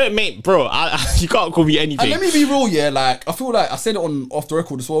 It don't make, bro. You can't call me anything. And let me be real, like, I feel like I said it on off the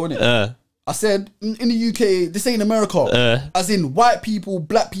record as well, innit? I said, in the UK, this ain't America. As in, white people,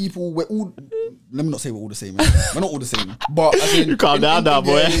 black people, we're all... Let me not say we're all the same, man. We're not all the same. But as in... You calm down now,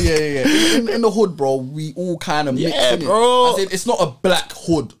 boy. In the hood, bro, we all kind of mix, innit? Bro. As in, it's not a black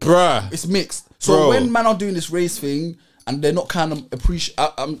hood. Bruh. It's mixed. So when man are doing this race thing and they're not kind of appreciate,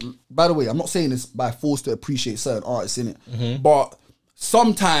 by the way, I'm not saying this by force to appreciate certain artists in it, but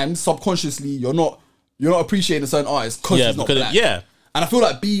sometimes subconsciously you're not appreciating certain artists because he's not black. And I feel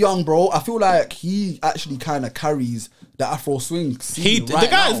like B Young, bro, I feel like he actually kind of carries the Afro swing scene. The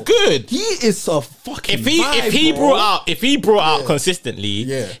guy's good. He is a fucking if he brought out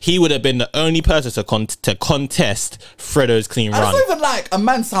consistently, he would have been the only person to contest Fredo's clean run. It's not even like a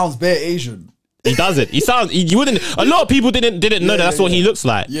man sounds bare Asian. He does it. He sounds. You wouldn't. A lot of people didn't know that's what he looks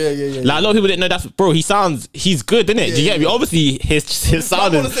like. Like a lot of people didn't know that's. Bro, he sounds. He's good, isn't it? Do you get me? Obviously, his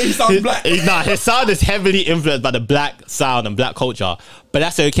sound is. He sounds black. Nah, his sound is heavily influenced by the black sound and black culture, but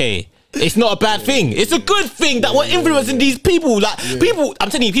that's okay. It's not a bad thing. It's a good thing that we're influencing these people. Like people, I'm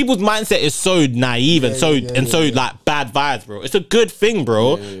telling you, people's mindset is so naive and so like bad vibes, bro. It's a good thing,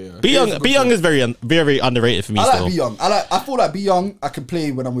 bro. B Young is very underrated for me. I like B Young. I feel like B Young I can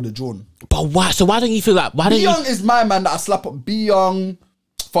play when I'm with a drone. But why? So why don't you feel like? Why don't B Young is my man that I slap up. B Young,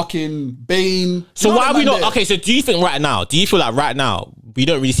 fucking Bane. So why are we not? Okay, so do you think right now? Do you feel like right now we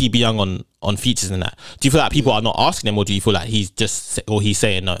don't really see B Young on features and that. Do you feel like people are not asking him, or do you feel like he's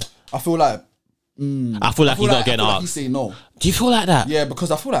saying no? I feel like I feel like he's not getting asked. He's saying no. Do you feel like that? Yeah,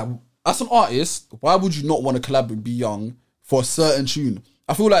 because I feel like as an artist, why would you not want to collab with Be Young for a certain tune?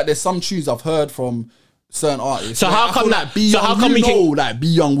 I feel like there's some tunes I've heard from certain artists. So how come that? Be Young, so how come we can? Like Be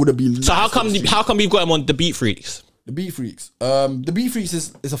Young would have been. So how come we've got him on the Beat Freaks? The Beat Freaks. The Beat Freaks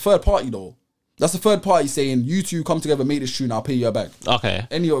is a third party though. That's a third party saying you two come together, make this tune, I'll pay you a bag. Okay.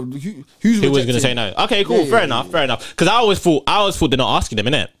 Who was gonna say no? Okay, cool. Fair enough. Because I always thought they're not asking him,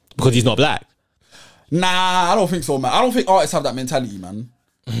 innit? Because he's not black. Nah, I don't think so, man. I don't think artists have that mentality, man.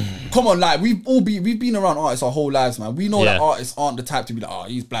 Come on, like we've been around artists our whole lives, man. We know that artists aren't the type to be like, oh,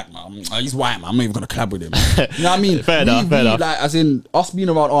 he's black, man. He's white, man. I'm not even gonna collab with him. You know what I mean? Fair enough. Like, as in us being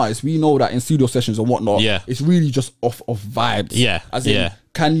around artists, we know that in studio sessions and whatnot, it's really just off vibes. Yeah. As in,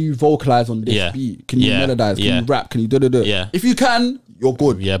 can you vocalize on this beat? Can you melodize? Can you rap? Can you da-da-da? Yeah. If you can, you're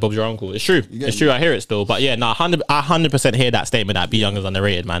good. Yeah, Bob's your uncle. It's true. It's true. I hear it still. But yeah, no, I 100% hear that statement that Be Young is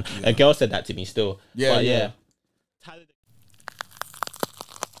underrated, man. Yeah. A girl said that to me still. Yeah, but yeah.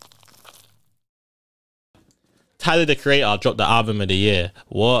 Tyler the Creator dropped the album of the year.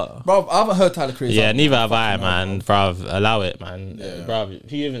 What? Bro, I haven't heard Tyler Creator. Yeah, neither have I, man. Bruv, allow it, man. Yeah. Bruv,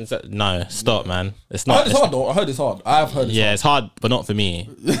 who even said no? Stop, man. It's not. I heard it's hard though. I heard it's hard. I have heard it's hard. Yeah, it's hard, but not for me.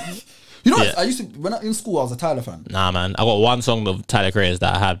 You know, I used to, when in school, I was a Tyler fan. Nah, man. I got one song of Tyler Creator's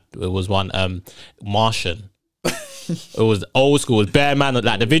that I had. It was one, Martian. It was old school. It was bare man.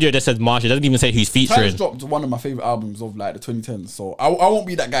 Like the video just says Martian. It doesn't even say who's featuring. Tyler's dropped one of my favorite albums of like the 2010s. So I won't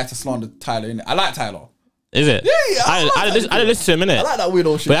be that guy to slander Tyler, innit? I like Tyler. Is it? Yeah. I didn't listen to him, innit? I like that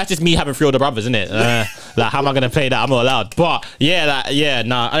weirdo shit. But that's just me having 3 older brothers, innit? Like, how am I gonna play that? I'm not allowed. But yeah, I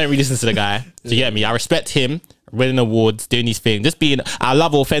don't really listen to the guy. Do you get me? I respect him. Winning awards, doing these things, just being. I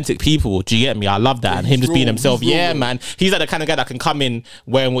love authentic people. Do you get me? I love that, and him just being himself. Yeah, man. He's like the kind of guy that can come in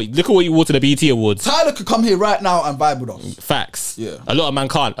wearing. Look at what he wore to the BT Awards. Tyler could come here right now and vibe with us. Facts. Yeah. A lot of man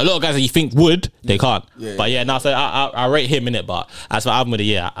can't. A lot of guys that you think would, they can't. Yeah, but yeah, no. So I rate him in it. But as for album of the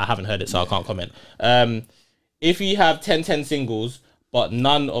year, I haven't heard it, so I can't comment. If you have 10 singles, but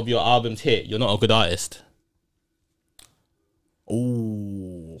none of your albums hit, you're not a good artist.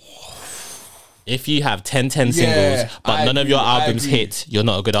 Oh. If you have 10 singles, but none of your albums hit, you're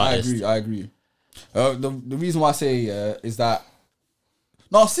not a good artist. I agree. The reason why I say is that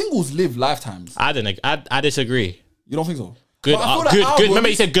singles live lifetimes. I disagree. You don't think so? Good. Remember,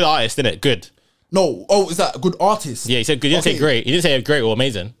 you said good artist, didn't it? Good. No. Oh, is that a good artist? Yeah, he said good. He didn't say great. He didn't say great or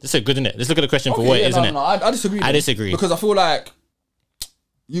amazing. Just said good, isn't it? Let's look at the question for what it is, isn't it? No, I disagree. I disagree because I feel like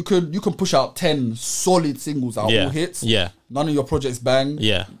you can push out 10 solid singles out all hits. Yeah. None of your projects bang.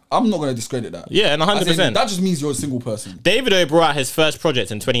 Yeah. I'm not gonna discredit that. Yeah, and 100%. That just means you're a single person. David O brought out his first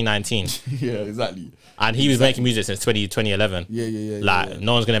project in 2019. Yeah, exactly. And he was making music since 2011. Yeah. Like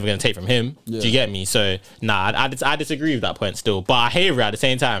no one's ever gonna take from him. Yeah. Do you get me? So nah, I disagree with that point still. But I hear it at the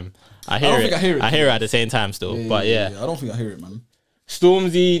same time. I hear it at the same time still. But yeah. I don't think I hear it, man.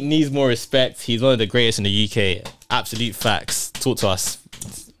 Stormzy needs more respect. He's one of the greatest in the UK. Absolute facts. Talk to us.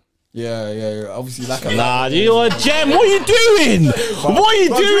 Yeah. Obviously, like you're a gem. What are you doing? What are you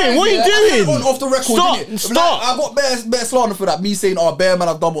doing? Off the record, Stop. I got bare slander for that. Me saying, Bear Man,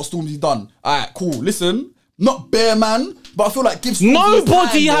 I've done what Stormzy done. Alright, cool. Listen, not Bear Man, but I feel like give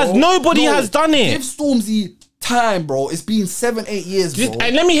Stormzy nobody has done it. Give Stormzy time, bro. It's been 7-8 years, bro.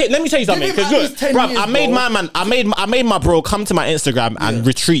 And let me tell you something. Because look, bro, I made my bro come to my Instagram and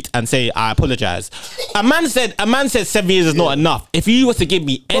retreat and say I apologize. A man said 7 years is not enough. If you was to give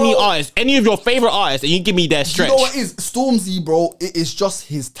me any artist, any of your favorite artists, and you give me their stretch, you know what it is? Stormzy, bro. It is just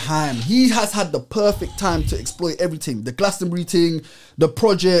his time. He has had the perfect time to exploit everything. The Glastonbury thing, the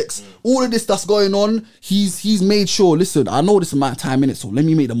projects, all of this that's going on. He's made sure. Listen, I know this is my time in it, so let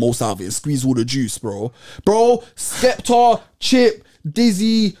me make the most out of it and squeeze all the juice, bro. Skepta, Chip,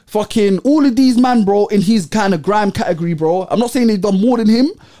 Dizzy, fucking all of these man, bro, in his kind of grime category, bro. I'm not saying they've done more than him,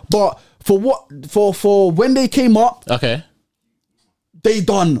 but for when they came up, okay, they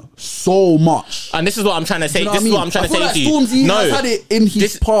done so much. And this is what I'm trying to say. You know this is what I'm trying to say to you. Stormzy has had it in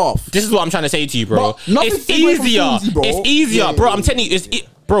his path. This is what I'm trying to say to you, bro. It's easier. Stormzy, bro. It's easier, bro. I'm telling you,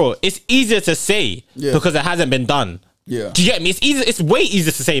 it's easier to say because it hasn't been done. Yeah. Do you get me? It's easy. It's way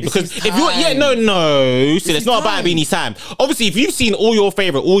easier to say because if you're so it's not about being his time. Obviously, if you've seen all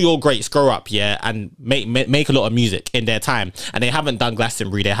your greats grow up, and make a lot of music in their time, and they haven't done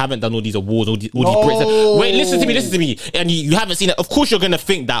Glastonbury, they haven't done all these awards, all these Brits. Wait, listen to me, and you haven't seen it. Of course, you're gonna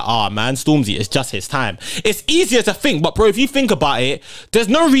think that man, Stormzy, it's just his time. It's easier to think, but bro, if you think about it, there's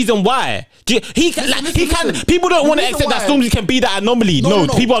no reason why. He can. People don't want to accept that Stormzy can be that anomaly. No,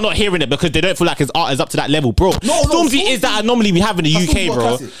 people are not hearing it because they don't feel like his art is up to that level, bro. Stormzy Stormzy is that anomaly we have in the Has UK, Stormzy got a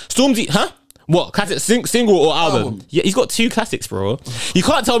bro. classic? Stormzy, huh? What classic single or album? Album. Yeah, he's got 2 classics, bro. You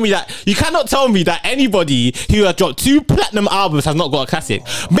can't tell me that. You cannot tell me that anybody who has dropped 2 platinum albums has not got a classic.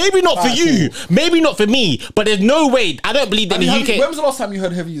 Maybe not for you, maybe not for me, but there's no way. I don't believe that in the UK. When was the last time you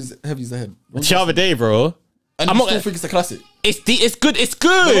heard Heavy's the Head? The other day, bro. And I'm you not still think it's a classic? It's good. It's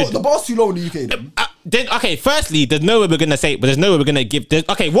good. The bar's too low in the UK. Then. Okay, firstly, there's no way we're gonna say, but there's no way we're gonna give.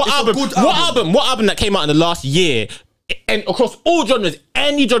 Okay, what album that came out in the last year, and across all genres,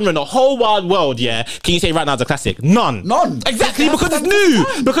 any genre in the whole wide world, yeah, can you say right now it's a classic? None. Exactly, because it's new.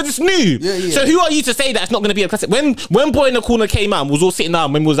 Because it's new. Yeah. So who are you to say that it's not going to be a classic? When Boy in the Corner came out, and was all sitting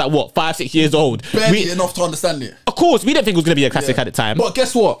down when we was at what 5-6 years old. Barely enough to understand it. Of course, we didn't think it was going to be a classic at the time. But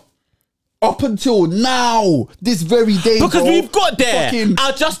guess what? Up until now, this very day, because bro, we've got there.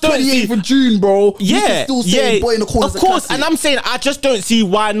 I just don't 28th see. of June, bro. Yeah, you can still say Boy in the Corner. Of course, and I'm saying I just don't see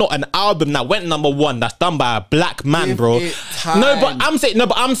why not an album that went #1 that's done by a black man, Give bro. it time.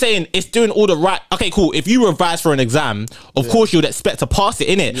 But I'm saying it's doing all the right. Okay, cool. If you revise for an exam, of course you'd expect to pass it,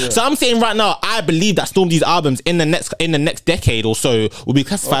 innit? Yeah. So I'm saying right now, I believe that Stormzy's albums in the next decade or so will be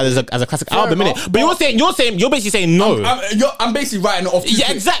classified as a classic Fair album, enough, innit? But you're basically saying no. I'm basically writing it off.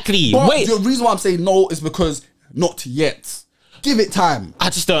 Yeah, exactly. But Wait. the reason why I'm saying no is because not yet. Give it time. I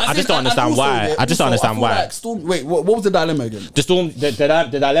just don't understand why. I just don't understand why. Wait, what was the dilemma again? The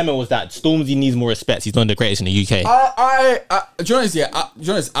dilemma was that Stormzy needs more respect. He's one of the greatest in the UK. Do you know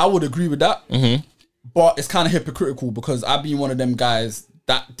what, I would agree with that. But it's kind of hypocritical because I've been one of them guys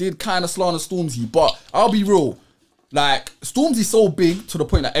that did kind of slander Stormzy. But I'll be real, like Stormzy's so big to the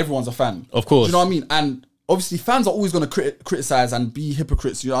point that everyone's a fan. Of course. Do you know what I mean? And obviously fans are always going to criticize and be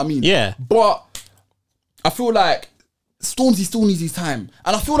hypocrites. You know what I mean? Yeah. But I feel like Stormzy still needs his time,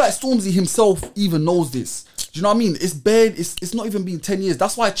 and I feel like Stormzy himself even knows this. Do you know what I mean? It's bad. It's not even been 10 years.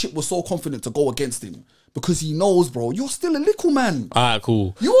 That's why Chip was so confident to go against him, because he knows, bro, you're still a little man. Alright,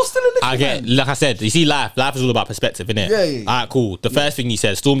 cool. You're still a little man. I get, like I said, you see, life is all about perspective, innit? Yeah. Alright, cool. The first thing you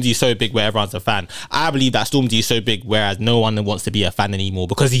said, Stormzy is so big where everyone's a fan. I believe that Stormzy is so big whereas no one wants to be a fan anymore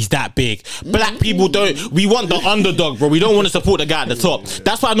because he's that big. Black people we want the underdog, bro. We don't want to support the guy at the top.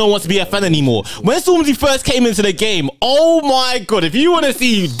 That's why no one wants to be a fan anymore. When Stormzy first came into the game, oh my god, if you want to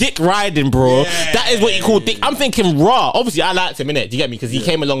see dick riding, bro, that is what you call dick. I'm thinking raw. Obviously, I liked him, innit? Do you get me? Because he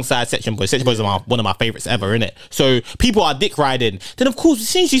came alongside Section Boys. Section Boys are one of my favorites ever, innit? So people are dick riding. Then of course,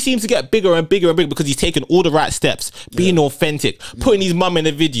 since he seems to get bigger and bigger and bigger because he's taken all the right steps, being authentic, putting his mum in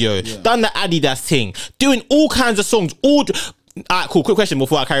the video, done the Adidas thing, doing all kinds of songs. Alright, cool. Quick question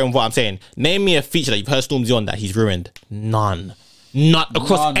before I carry on with what I'm saying. Name me a feature that you've heard Stormzy on that he's ruined. None. Not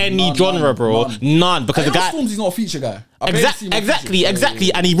across any genre, bro. None. Because the guy. Stormzy's not a feature guy.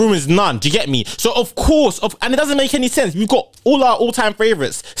 Exactly, and he ruins none. Do you get me? So of course, and it doesn't make any sense. We've got all our all-time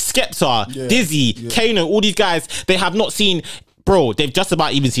favorites: Skepta, Dizzy, Kano. All these guys, they have not seen. Bro, they've just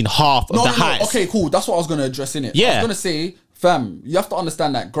about even seen half of the heights. Okay, cool. That's what I was going to address in it. Yeah. I was going to say, fam, you have to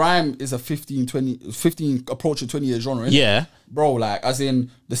understand that grime is a 15 approaching 20 year genre, innit? Yeah. Bro, like, as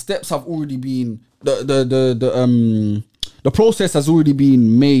in, the steps have already been, the process has already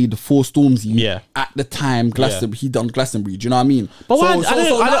been made for Stormzy at the time he done Glastonbury. Do you know what I mean? But I'm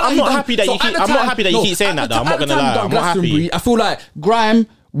not happy that you keep saying that though. I'm not gonna lie. I'm not happy. I feel like grime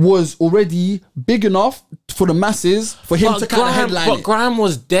was already big enough for the masses for him to kind of headline it. But grime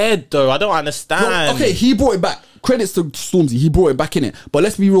was dead though. I don't understand. Well, okay, he brought it back. Credits to Stormzy, he brought it back in it. But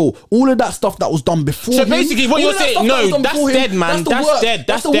let's be real, all of that stuff that was done before. So basically, what you're saying, no, that's dead, man. That's dead.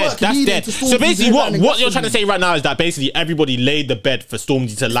 That's dead. So basically, what you're trying to say right now is that basically everybody laid the bed for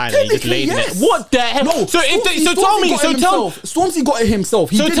Stormzy to line and he just laid in it. What the hell? No, Stormzy got it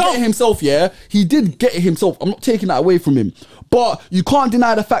himself. He did get it himself, yeah. He did get it himself. I'm not taking that away from him. But you can't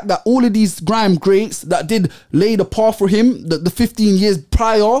deny the fact that all of these grime greats that did lay the path for him, the 15 years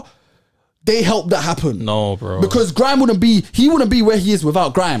prior, they helped that happen. No, bro. Because grime wouldn't be where he is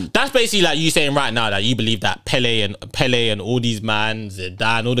without grime. That's basically like you saying right now that you believe that Pele and all these mans,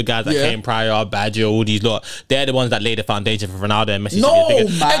 Zidane, all the guys that came prior, Badger, all these lot, they're the ones that laid the foundation for Ronaldo and Messi. No, man.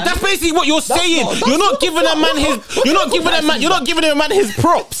 That's basically what you're saying. You're not giving a man his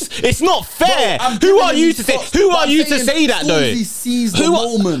props. It's not fair. Who are you to say that though? He sees the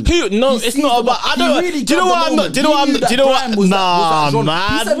moment. No, it's not about. I don't. Do you know what I'm not? Do you know what? Nah,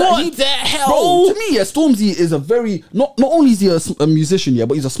 man. What the hell? Bro, to me, Stormzy is a very not only is he a musician,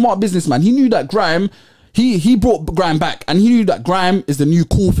 but he's a smart businessman. He knew that grime. He brought grime back, and he knew that grime is the new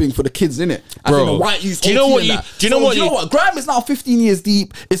cool thing for the kids, innit? Bro, the white youth. Do you know what? Grime is now 15 years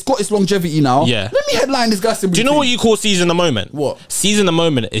deep. It's got its longevity now. Yeah. Let me headline this guy. Do you know what you call seizing the moment? What? Seizing the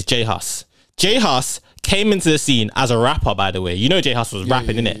moment is J Hus. J Hus came into the scene as a rapper, by the way. You know J Hus was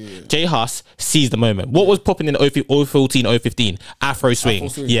rapping, innit? Yeah. J Hus seized the moment. What was popping in 014, 015? Afro swing.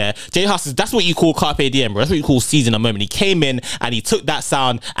 Yeah. J Hus, that's what you call carpe diem, bro. That's what you call seizing a moment. He came in and he took that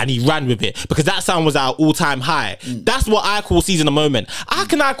sound and he ran with it because that sound was our all-time high. That's what I call seizing a moment. How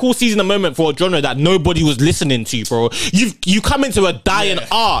can I call seizing a moment for a genre that nobody was listening to, bro? You come into a dying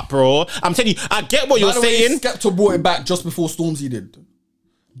art, bro. I'm telling you, I get what you're saying. Skepta brought it back just before Stormzy did.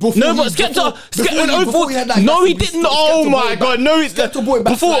 No, but Skepta, no, he didn't. Oh my god, no, it's Skepta brought it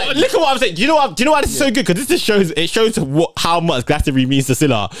back. Before, look at what I'm saying. Do you know why this is so good? Because this just shows how much Glastonbury means to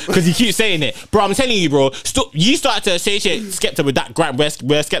Sillah. Because he keeps saying it, bro. I'm telling you, bro. You started to associate Skepta with that grab where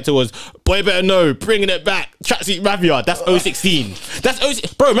Skepta was, boy better know, bringing it back, tracksuit Ravia. That's 016. That's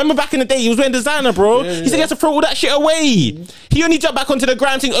 016. Bro. Remember back in the day, he was wearing designer, bro. He said he had to throw all that shit away. He only jumped back onto the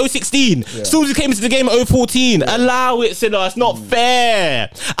ground thing 016. Stormzy came into the game at 014. Allow it, Sillah. It's not fair.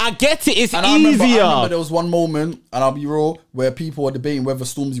 I get it, it's easier. I remember there was one moment, and I'll be real, where people were debating whether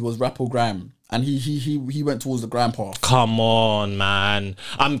Stormzy was rap or grime. And he went towards the grime path. Come on, man.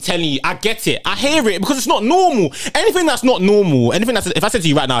 I'm telling you, I get it. I hear it because it's not normal. Anything that's not normal, anything that's, if I said to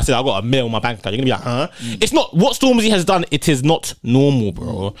you right now, I said I got $1 million in my bank account, you're gonna be like, huh? It's not, what Stormzy has done, it is not normal,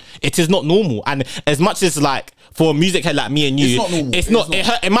 bro. It is not normal. And as much as like, for a music head like me and you, it's not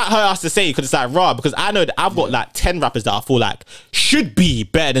normal. It might hurt us to say because it's like raw, because I know that I've got like 10 rappers that I feel like should be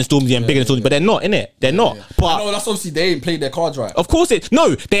better than Stormzy and bigger than Stormzy, but they're not, innit? They're not. But no, that's obviously they ain't played their cards right. Of course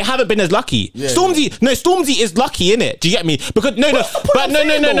no, they haven't been as lucky. Stormzy is lucky, innit? Do you get me? Because no,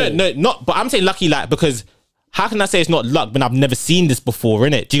 but I'm saying lucky like because how can I say it's not luck when I've never seen this before,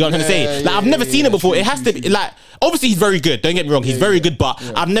 innit? Do you know what I'm trying to say? Like I've never seen it before. It has to be like, obviously he's very good. Don't get me wrong, he's very good, but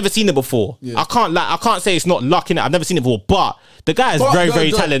I've never seen it before. I can't say it's not luck, innit? I've never seen it before, but the guy is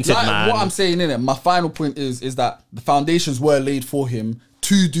very talented, like, man. What I'm saying, innit? My final point is that the foundations were laid for him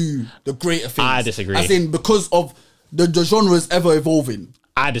to do the greater things. I disagree. As in because of the genre's ever evolving.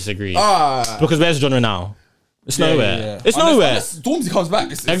 I disagree. Because where's the genre now? It's nowhere. It's nowhere. Unless Stormzy comes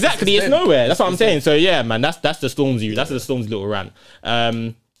back. It's nowhere. That's what I'm saying. So yeah, man, that's the Stormzy. That's the Stormzy little rant.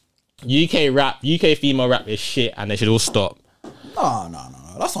 UK rap, UK female rap is shit, and they should all stop. No.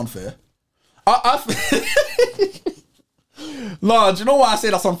 That's unfair. No, do you know why I say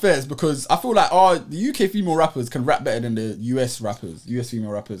that's unfair? It's because I feel like the UK female rappers can rap better than the US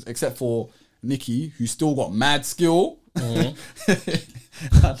female rappers, except for Nicki, who's still got mad skill. And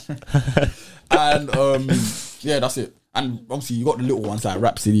yeah, that's it. And obviously you got the little ones like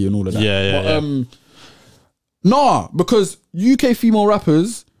Rhapsody and all of that. Nah, because UK female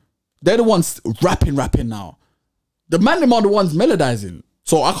rappers, they're the ones rapping now. The them are the ones melodizing.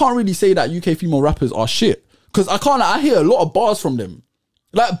 So I can't really say that UK female rappers are shit. Because I hear a lot of bars from them.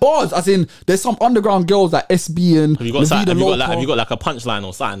 Like bars, as in there's some underground girls like SB and have you got like a punchline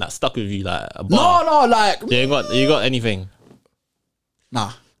or something that stuck with you, like a bar? No, like you got anything?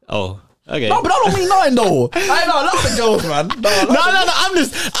 Nah. Oh. Okay. No, but I don't mean nothing though. I know a lot of girls, man. I'm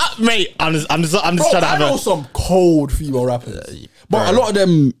just trying to have. I know some cold female rappers, but a lot of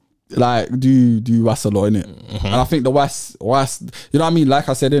them like do West a lot, innit? And I think the West, you know what I mean? Like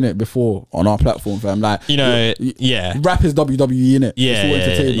I said in it before on our platform, fam. Like rap is WWE, innit? Yeah, it's all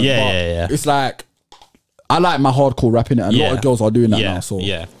entertainment. Yeah. It's like I like my hardcore rap, innit? And a lot of girls are doing that now. So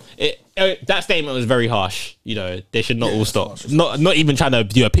that statement was very harsh. You know, they should not all stop. Not even trying to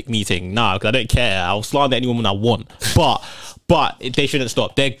do a pick meeting. Nah, because I don't care. I'll slander any woman I want. But they shouldn't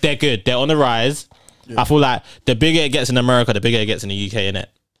stop. They're good. They're on the rise. I feel like the bigger it gets in America, the bigger it gets in the UK, innit?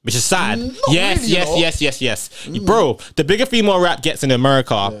 Which is sad. Yes. Bro, the bigger female rap gets in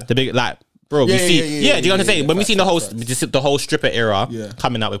America, the bigger, like, bro, we see, do you know what I'm saying? When we seen the whole stripper era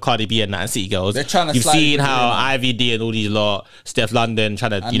coming out with Cardi B and that and City Girls, you've seen how IVD and all these lot, Steph London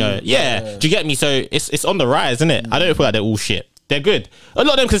trying to, do you get me? So it's on the rise, isn't it? I don't feel like they're all shit. They're good. A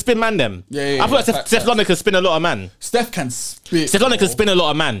lot of them can spin man them. I feel like Steph London can spin a lot of man. Steph London can spin a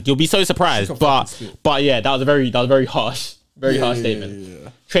lot of man. You'll be so surprised. But yeah, that was a very harsh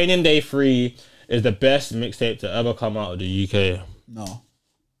statement. Training Day 3 is the best mixtape to ever come out of the UK. No.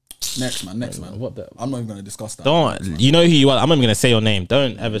 Next man. What the? I'm not even gonna discuss that. Don't. You know who you are. I'm not even gonna say your name.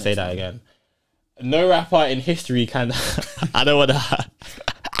 Don't ever say that again. No rapper in history can. I don't want to.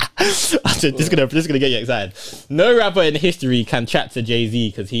 This is gonna get you excited. No rapper in history can chat to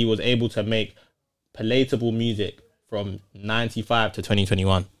Jay-Z because he was able to make palatable music from 95 to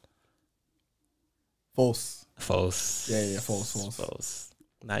 2021. False. Yeah, false.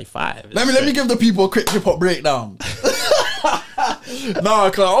 95. Let me give the people a quick hip hop breakdown. Nah,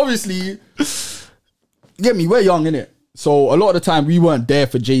 cause obviously, get me, we're young, innit? So a lot of the time we weren't there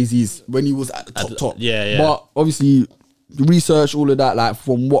for Jay-Z's when he was at the top. Yeah. But obviously, research all of that, like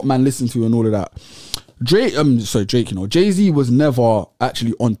from what man listened to and all of that. Drake, Drake, you know, Jay-Z was never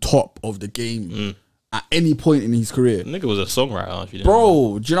actually on top of the game at any point in his career. Nigga was a songwriter, if you didn't know.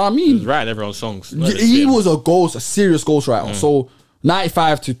 Bro, do you know what I mean? He was writing everyone's songs. He was a serious ghostwriter. So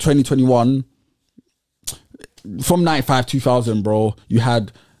 95 to 2021, from 95 2000, bro, you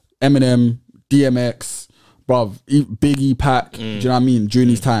had Eminem, DMX, bruv, Biggie, Pac, do you know what I mean? During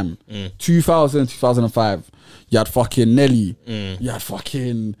his time. 2000, 2005, you had fucking Nelly. You had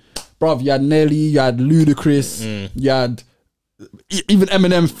fucking, bruv, you had Nelly, you had Ludacris, you had even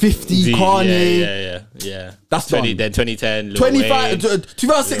Eminem, 50, Kanye. Yeah. That's 20, then 2010, Lil 25, Wayne,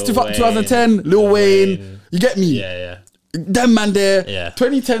 2006 to Lil Wayne, 2010, Lil Wayne. You get me? Yeah. Them man there. Yeah.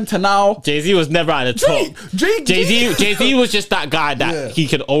 2010 to now. Jay-Z was never at the top. Jay-Z was just that guy that he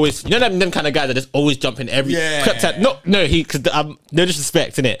could always, you know, them kind of guys that just always jump in every. Because no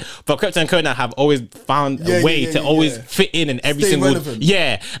disrespect in it, but Krypton and Conan have always found a way to always fit in every Stay single. relevant.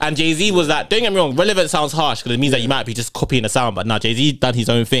 Yeah, and Jay-Z was that. Don't get me wrong, relevant sounds harsh because it means that you might be just copying a sound, but now Jay-Z done his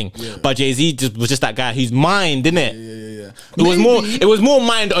own thing. But Jay-Z was just that guy whose mind, didn't it? It was more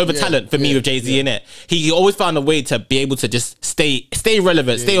mind over talent for me with Jay-Z in it. He always found a way to be able to just stay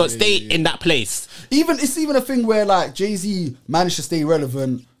relevant, stay in that place. It's even a thing where like Jay-Z managed to stay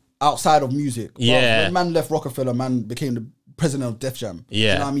relevant outside of music. Yeah. When man left Rockefeller, man became the president of Def Jam.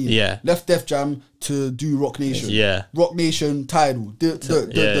 Yeah. You know what I mean? Yeah. Left Def Jam to do Rock Nation. Yeah. Rock Nation, Tidal.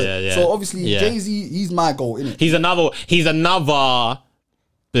 So obviously Jay-Z, he's my goal, innit? He's another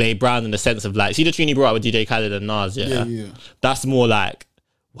Blade Brown in the sense of like, see the tune he brought out with DJ Khaled and Nas, yeah. That's more like,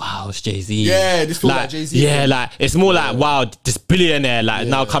 wow, it's Jay-Z. Yeah, this feels like Jay-Z. Yeah, like it's more like, wow, this billionaire like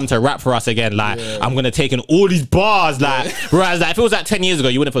now come to rap for us again. Like I'm gonna take in all these bars. Like whereas like if it was like 10 years ago,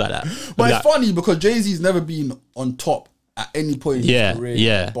 you wouldn't feel like that. But it's funny because Jay-Z's never been on top at any point in his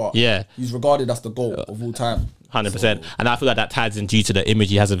career. But he's regarded as the GOAT of all time. 100%. And I feel like that ties in due to the image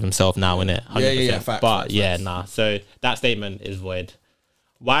he has of himself now, innit? 100%. Yeah, facts. Facts. So that statement is void.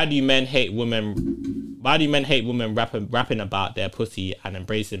 Why do men hate women rapping about their pussy and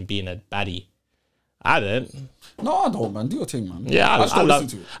embracing being a baddie? I don't. No, I don't, man. Do your thing, man. Yeah, I just don't listen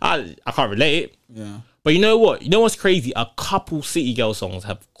to it. I can't relate. Yeah. But you know what? You know what's crazy? A couple City Girl songs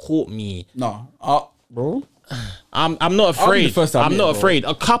have caught me. No, bro. I'm not afraid. I'm not afraid.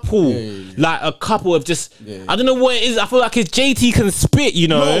 A couple, like a couple of just. I don't know what it is. I feel like his JT can spit. You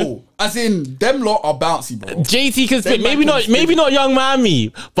know. No, as in them lot are bouncy, bro. JT can spit. Maybe not Young Miami,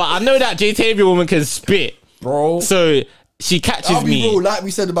 but I know that JT woman can spit, bro. So she catches me. Real, like we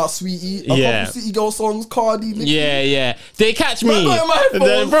said about Sweetie. A couple City Girl songs, Cardi. Nicki. Yeah. They catch me,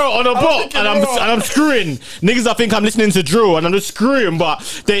 bro, on a bot, and I'm screwing. Niggas, I think I'm listening to drill, and I'm just screwing,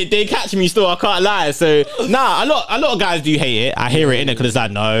 but they catch me still. I can't lie. So nah, a lot of guys do hate it. I hear it in it because it's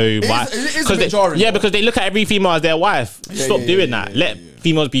like no, why? It is a bit jarring. Yeah, because they look at every female as their wife. Stop doing that. Let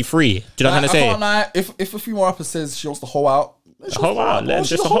females be free. Do you know what I'm trying to say? I can't lie. If a female rapper says she wants to hoe out. It's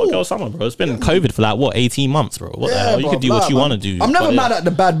just a hot girl summer, bro. It's been COVID for like what 18 months, bro. What the hell? You can do what you want to do. I'm never mad at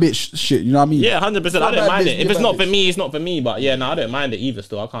the bad bitch shit. You know what I mean? Yeah, 100%. I don't mind it. If it's not for me, it's not for me. But yeah, no, I don't mind it either.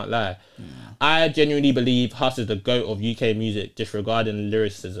 Still, I can't lie. I genuinely believe Huss is the GOAT of UK music, disregarding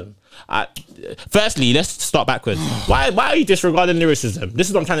lyricism. Firstly, let's start backwards. Why are you disregarding lyricism? This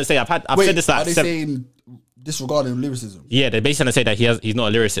is what I'm trying to say. I've said this like. Are they saying disregarding lyricism? Yeah, they're basically trying to say that he's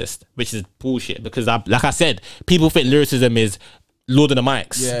not a lyricist, which is bullshit. Because like I said, people think lyricism is Lord of the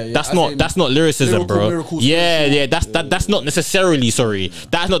Mics. That's not lyricism, bro. That's not necessarily. Sorry,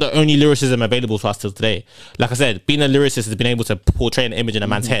 that's not the only lyricism available to us till today. Like I said, being a lyricist has been able to portray an image in a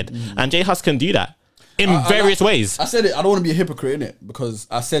man's head, and J Hus can do that in various ways. I said it. I don't want to be a hypocrite in it because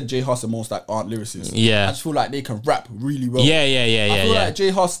I said J Hus and most like aren't lyricists. Yeah, I just feel like they can rap really well. I feel like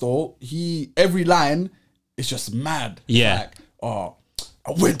J Hus though, every line is just mad. Yeah. Like,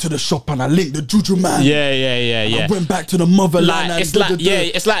 I went to the shop and I linked the juju man. Yeah. I went back to the motherland. Like,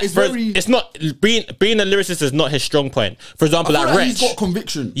 it's not being a lyricist is not his strong point. For example, like Wretch, he's got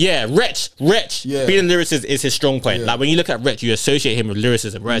conviction. Yeah, Wretch. Yeah. Being a lyricist is his strong point. Like when you look at Wretch, you associate him with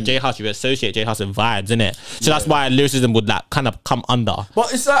lyricism. Whereas J Hus, you associate J Hus with vibes, innit? So that's why lyricism would like kind of come under.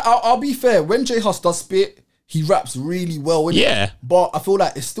 But it's like I'll be fair. When J Hus does spit, he raps really well. Innit? But I feel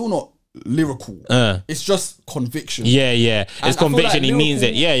like it's still not lyrical. It's just conviction. Yeah. It's conviction. Like he means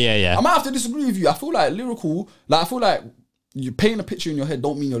it. Yeah. I might have to disagree with you. I feel like lyrical. Like I feel like you painting a picture in your head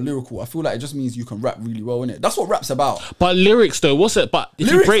don't mean you're lyrical. I feel like it just means you can rap really well, innit? That's what rap's about. But lyrics though, what's it? But if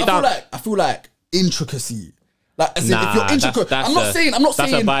lyrics, you break down, I feel like intricacy. Like as in if you're intricate, I'm not saying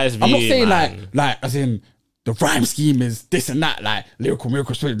like as in the rhyme scheme is this and that, like lyrical.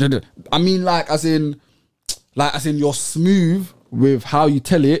 I mean like as in you're smooth with how you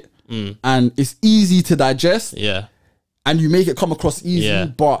tell it. And it's easy to digest. Yeah. And you make it come across easy,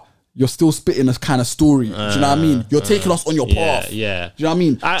 but you're still spitting a kind of story. Do you know what I mean? You're taking us on your path. Yeah. Do you know what I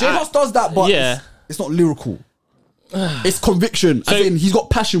mean? J-Hus does that, but it's not lyrical. It's conviction. So, as in, he's got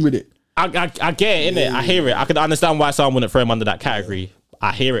passion with it. I get it, innit? I hear it. I can understand why someone wouldn't throw him under that category.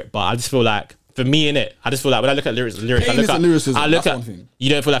 I hear it, but I just feel like, for me, innit, I just feel like when I look at lyrics, Pain isn't lyricism. That's one thing. You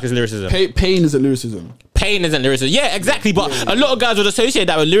don't feel like it's lyricism. Pain isn't lyricism. Pain isn't lyricism. Yeah, exactly. But a lot of guys would associate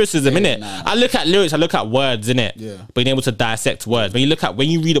that with lyricism, innit? Nah. I look at lyrics, I look at words, innit? Yeah. Being able to dissect words. When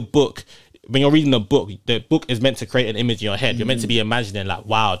you read a book, when you're reading a book, the book is meant to create an image in your head. You're meant to be imagining like,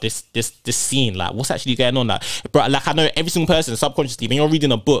 wow, this scene, like what's actually going on? Like, but like I know every single person subconsciously, when you're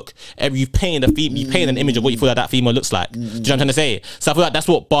reading a book, you've painted an image of what you feel like that female looks like. Do you know what I'm trying to say? So I feel like that's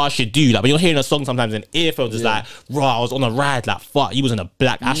what bars should do. Like when you're hearing a song, sometimes an earphones is like, raw, I was on a ride, like fuck, he was in a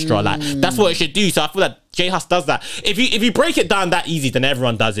black Astra. Like that's what it should do. So I feel like J-Hus does that. If you break it down that easy, then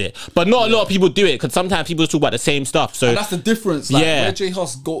everyone does it. But not a lot of people do it because sometimes people talk about the same stuff. So and that's the difference. Like, where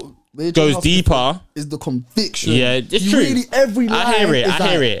J-Hus goes deeper is the conviction. Yeah, it's true. Really, every line I hear it. is I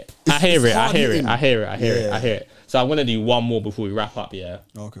hear it. I hear it. I hear it. hard I hear it. I hear it. I hear it. So I'm gonna do one more before we wrap up. Yeah.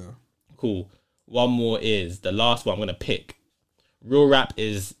 Okay. Cool. One more is the last one I'm gonna pick. Real rap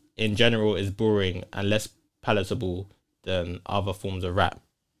is in general is boring and less palatable than other forms of rap.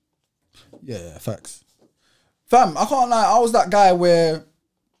 Yeah, facts. Fam, I can't lie. I was that guy where,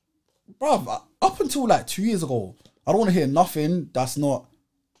 bruv, up until like 2 years ago, I don't want to hear nothing that's not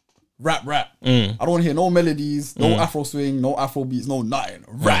rap. I don't want to hear no melodies, no Afro swing, no Afro beats, no nothing.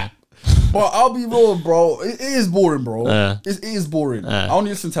 Rap. But I'll be real, bro. It is boring, bro. It is boring. I only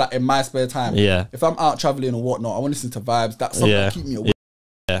listen to that in my spare time. Yeah. If I'm out traveling or whatnot, I want to listen to vibes. That's something that keep me awake.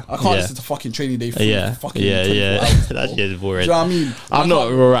 I can't listen to fucking Training Day 3 for fucking 24 hours, that shit is boring. Do you know what I mean? I'm not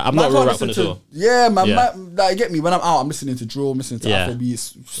real rap at all. Yeah, man. Like, get me, when I'm out, I'm listening to drill, I'm listening to Afro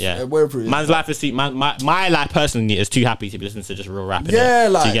beats, wherever it is. Man's life is my life personally is too happy to be listening to just real rap. Yeah,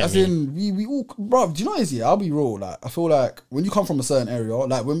 like as in we all, bro. Do you know what it is? Yeah, I'll be real. Like I feel like when you come from a certain area,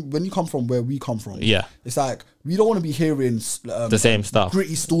 like when you come from where we come from, it's like we don't want to be hearing the same stuff,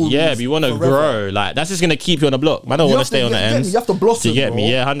 gritty stories. Yeah, we want to grow. Like that's just gonna keep you on the block. Man, I don't want to stay on the ends. You have to blossom. You get me?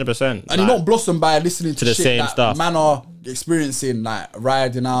 Yeah, 100%. And you don't blossom by listening to the same stuff. Man are experiencing, like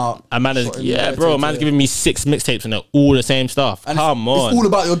riding out. And man is man's giving me 6 mixtapes and they're all the same stuff. And Come on, it's all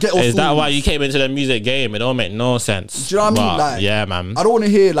about your ghetto. Is that why you came into the music game? It don't make no sense. Do you know what I mean? Like, yeah, man. I don't want to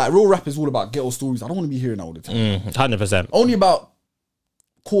hear like real rap is all about ghetto stories. I don't want to be hearing that all the time. 100%. Only about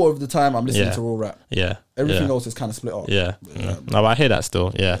quarter of the time I'm listening to real rap. Yeah. Everything else is kind of split up. Yeah. No, I hear that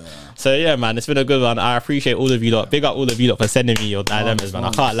still. Yeah. So yeah, man, it's been a good one. I appreciate all of you lot. Big up all of you lot for sending me your dilemmas, man.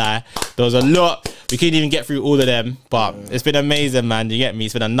 I can't lie. There was a lot. We couldn't even get through all of them, but it's been amazing, man. You get me?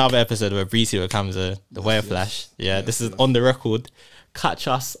 It's been another episode of a Breezy with Kamzo, the Way of Flash. Yeah, this is on the record. Catch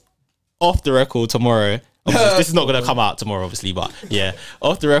us off the record tomorrow. Obviously, this is not going to come out tomorrow, obviously, but yeah,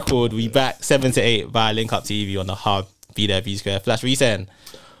 off the record, we back 7 to 8 via Link Up TV on the Hub. Be there, B Square. Flash, what are you saying?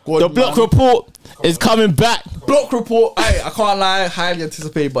 The Block Report is coming back. Block Report, I can't lie, highly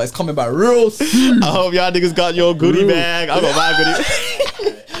anticipated, but it's coming back real soon. I hope y'all niggas got your goodie bag. I got my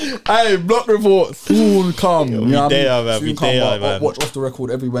goodie. Hey, Block Report soon come. You know what I mean? Soon come, man. Watch Off the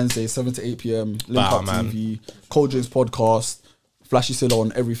Record every Wednesday, 7 to 8 p.m. Link Up TV, Cold Drinks Podcast, Flashy Sillah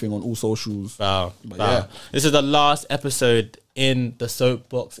on everything on all socials. Wow. Yeah. This is the last episode in the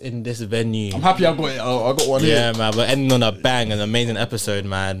soapbox in this venue. I'm happy I got it. I got one here. Yeah, man. We're ending on a bang, an amazing episode,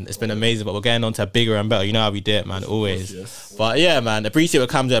 man. It's been amazing, but we're getting on to bigger and better. You know how we do it, man. Always. Yes. But yeah, man. Appreciate what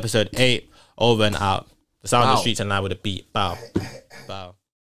comes to episode 8. Over and out. The sound of the streets and live with a beat. Bow. Bow.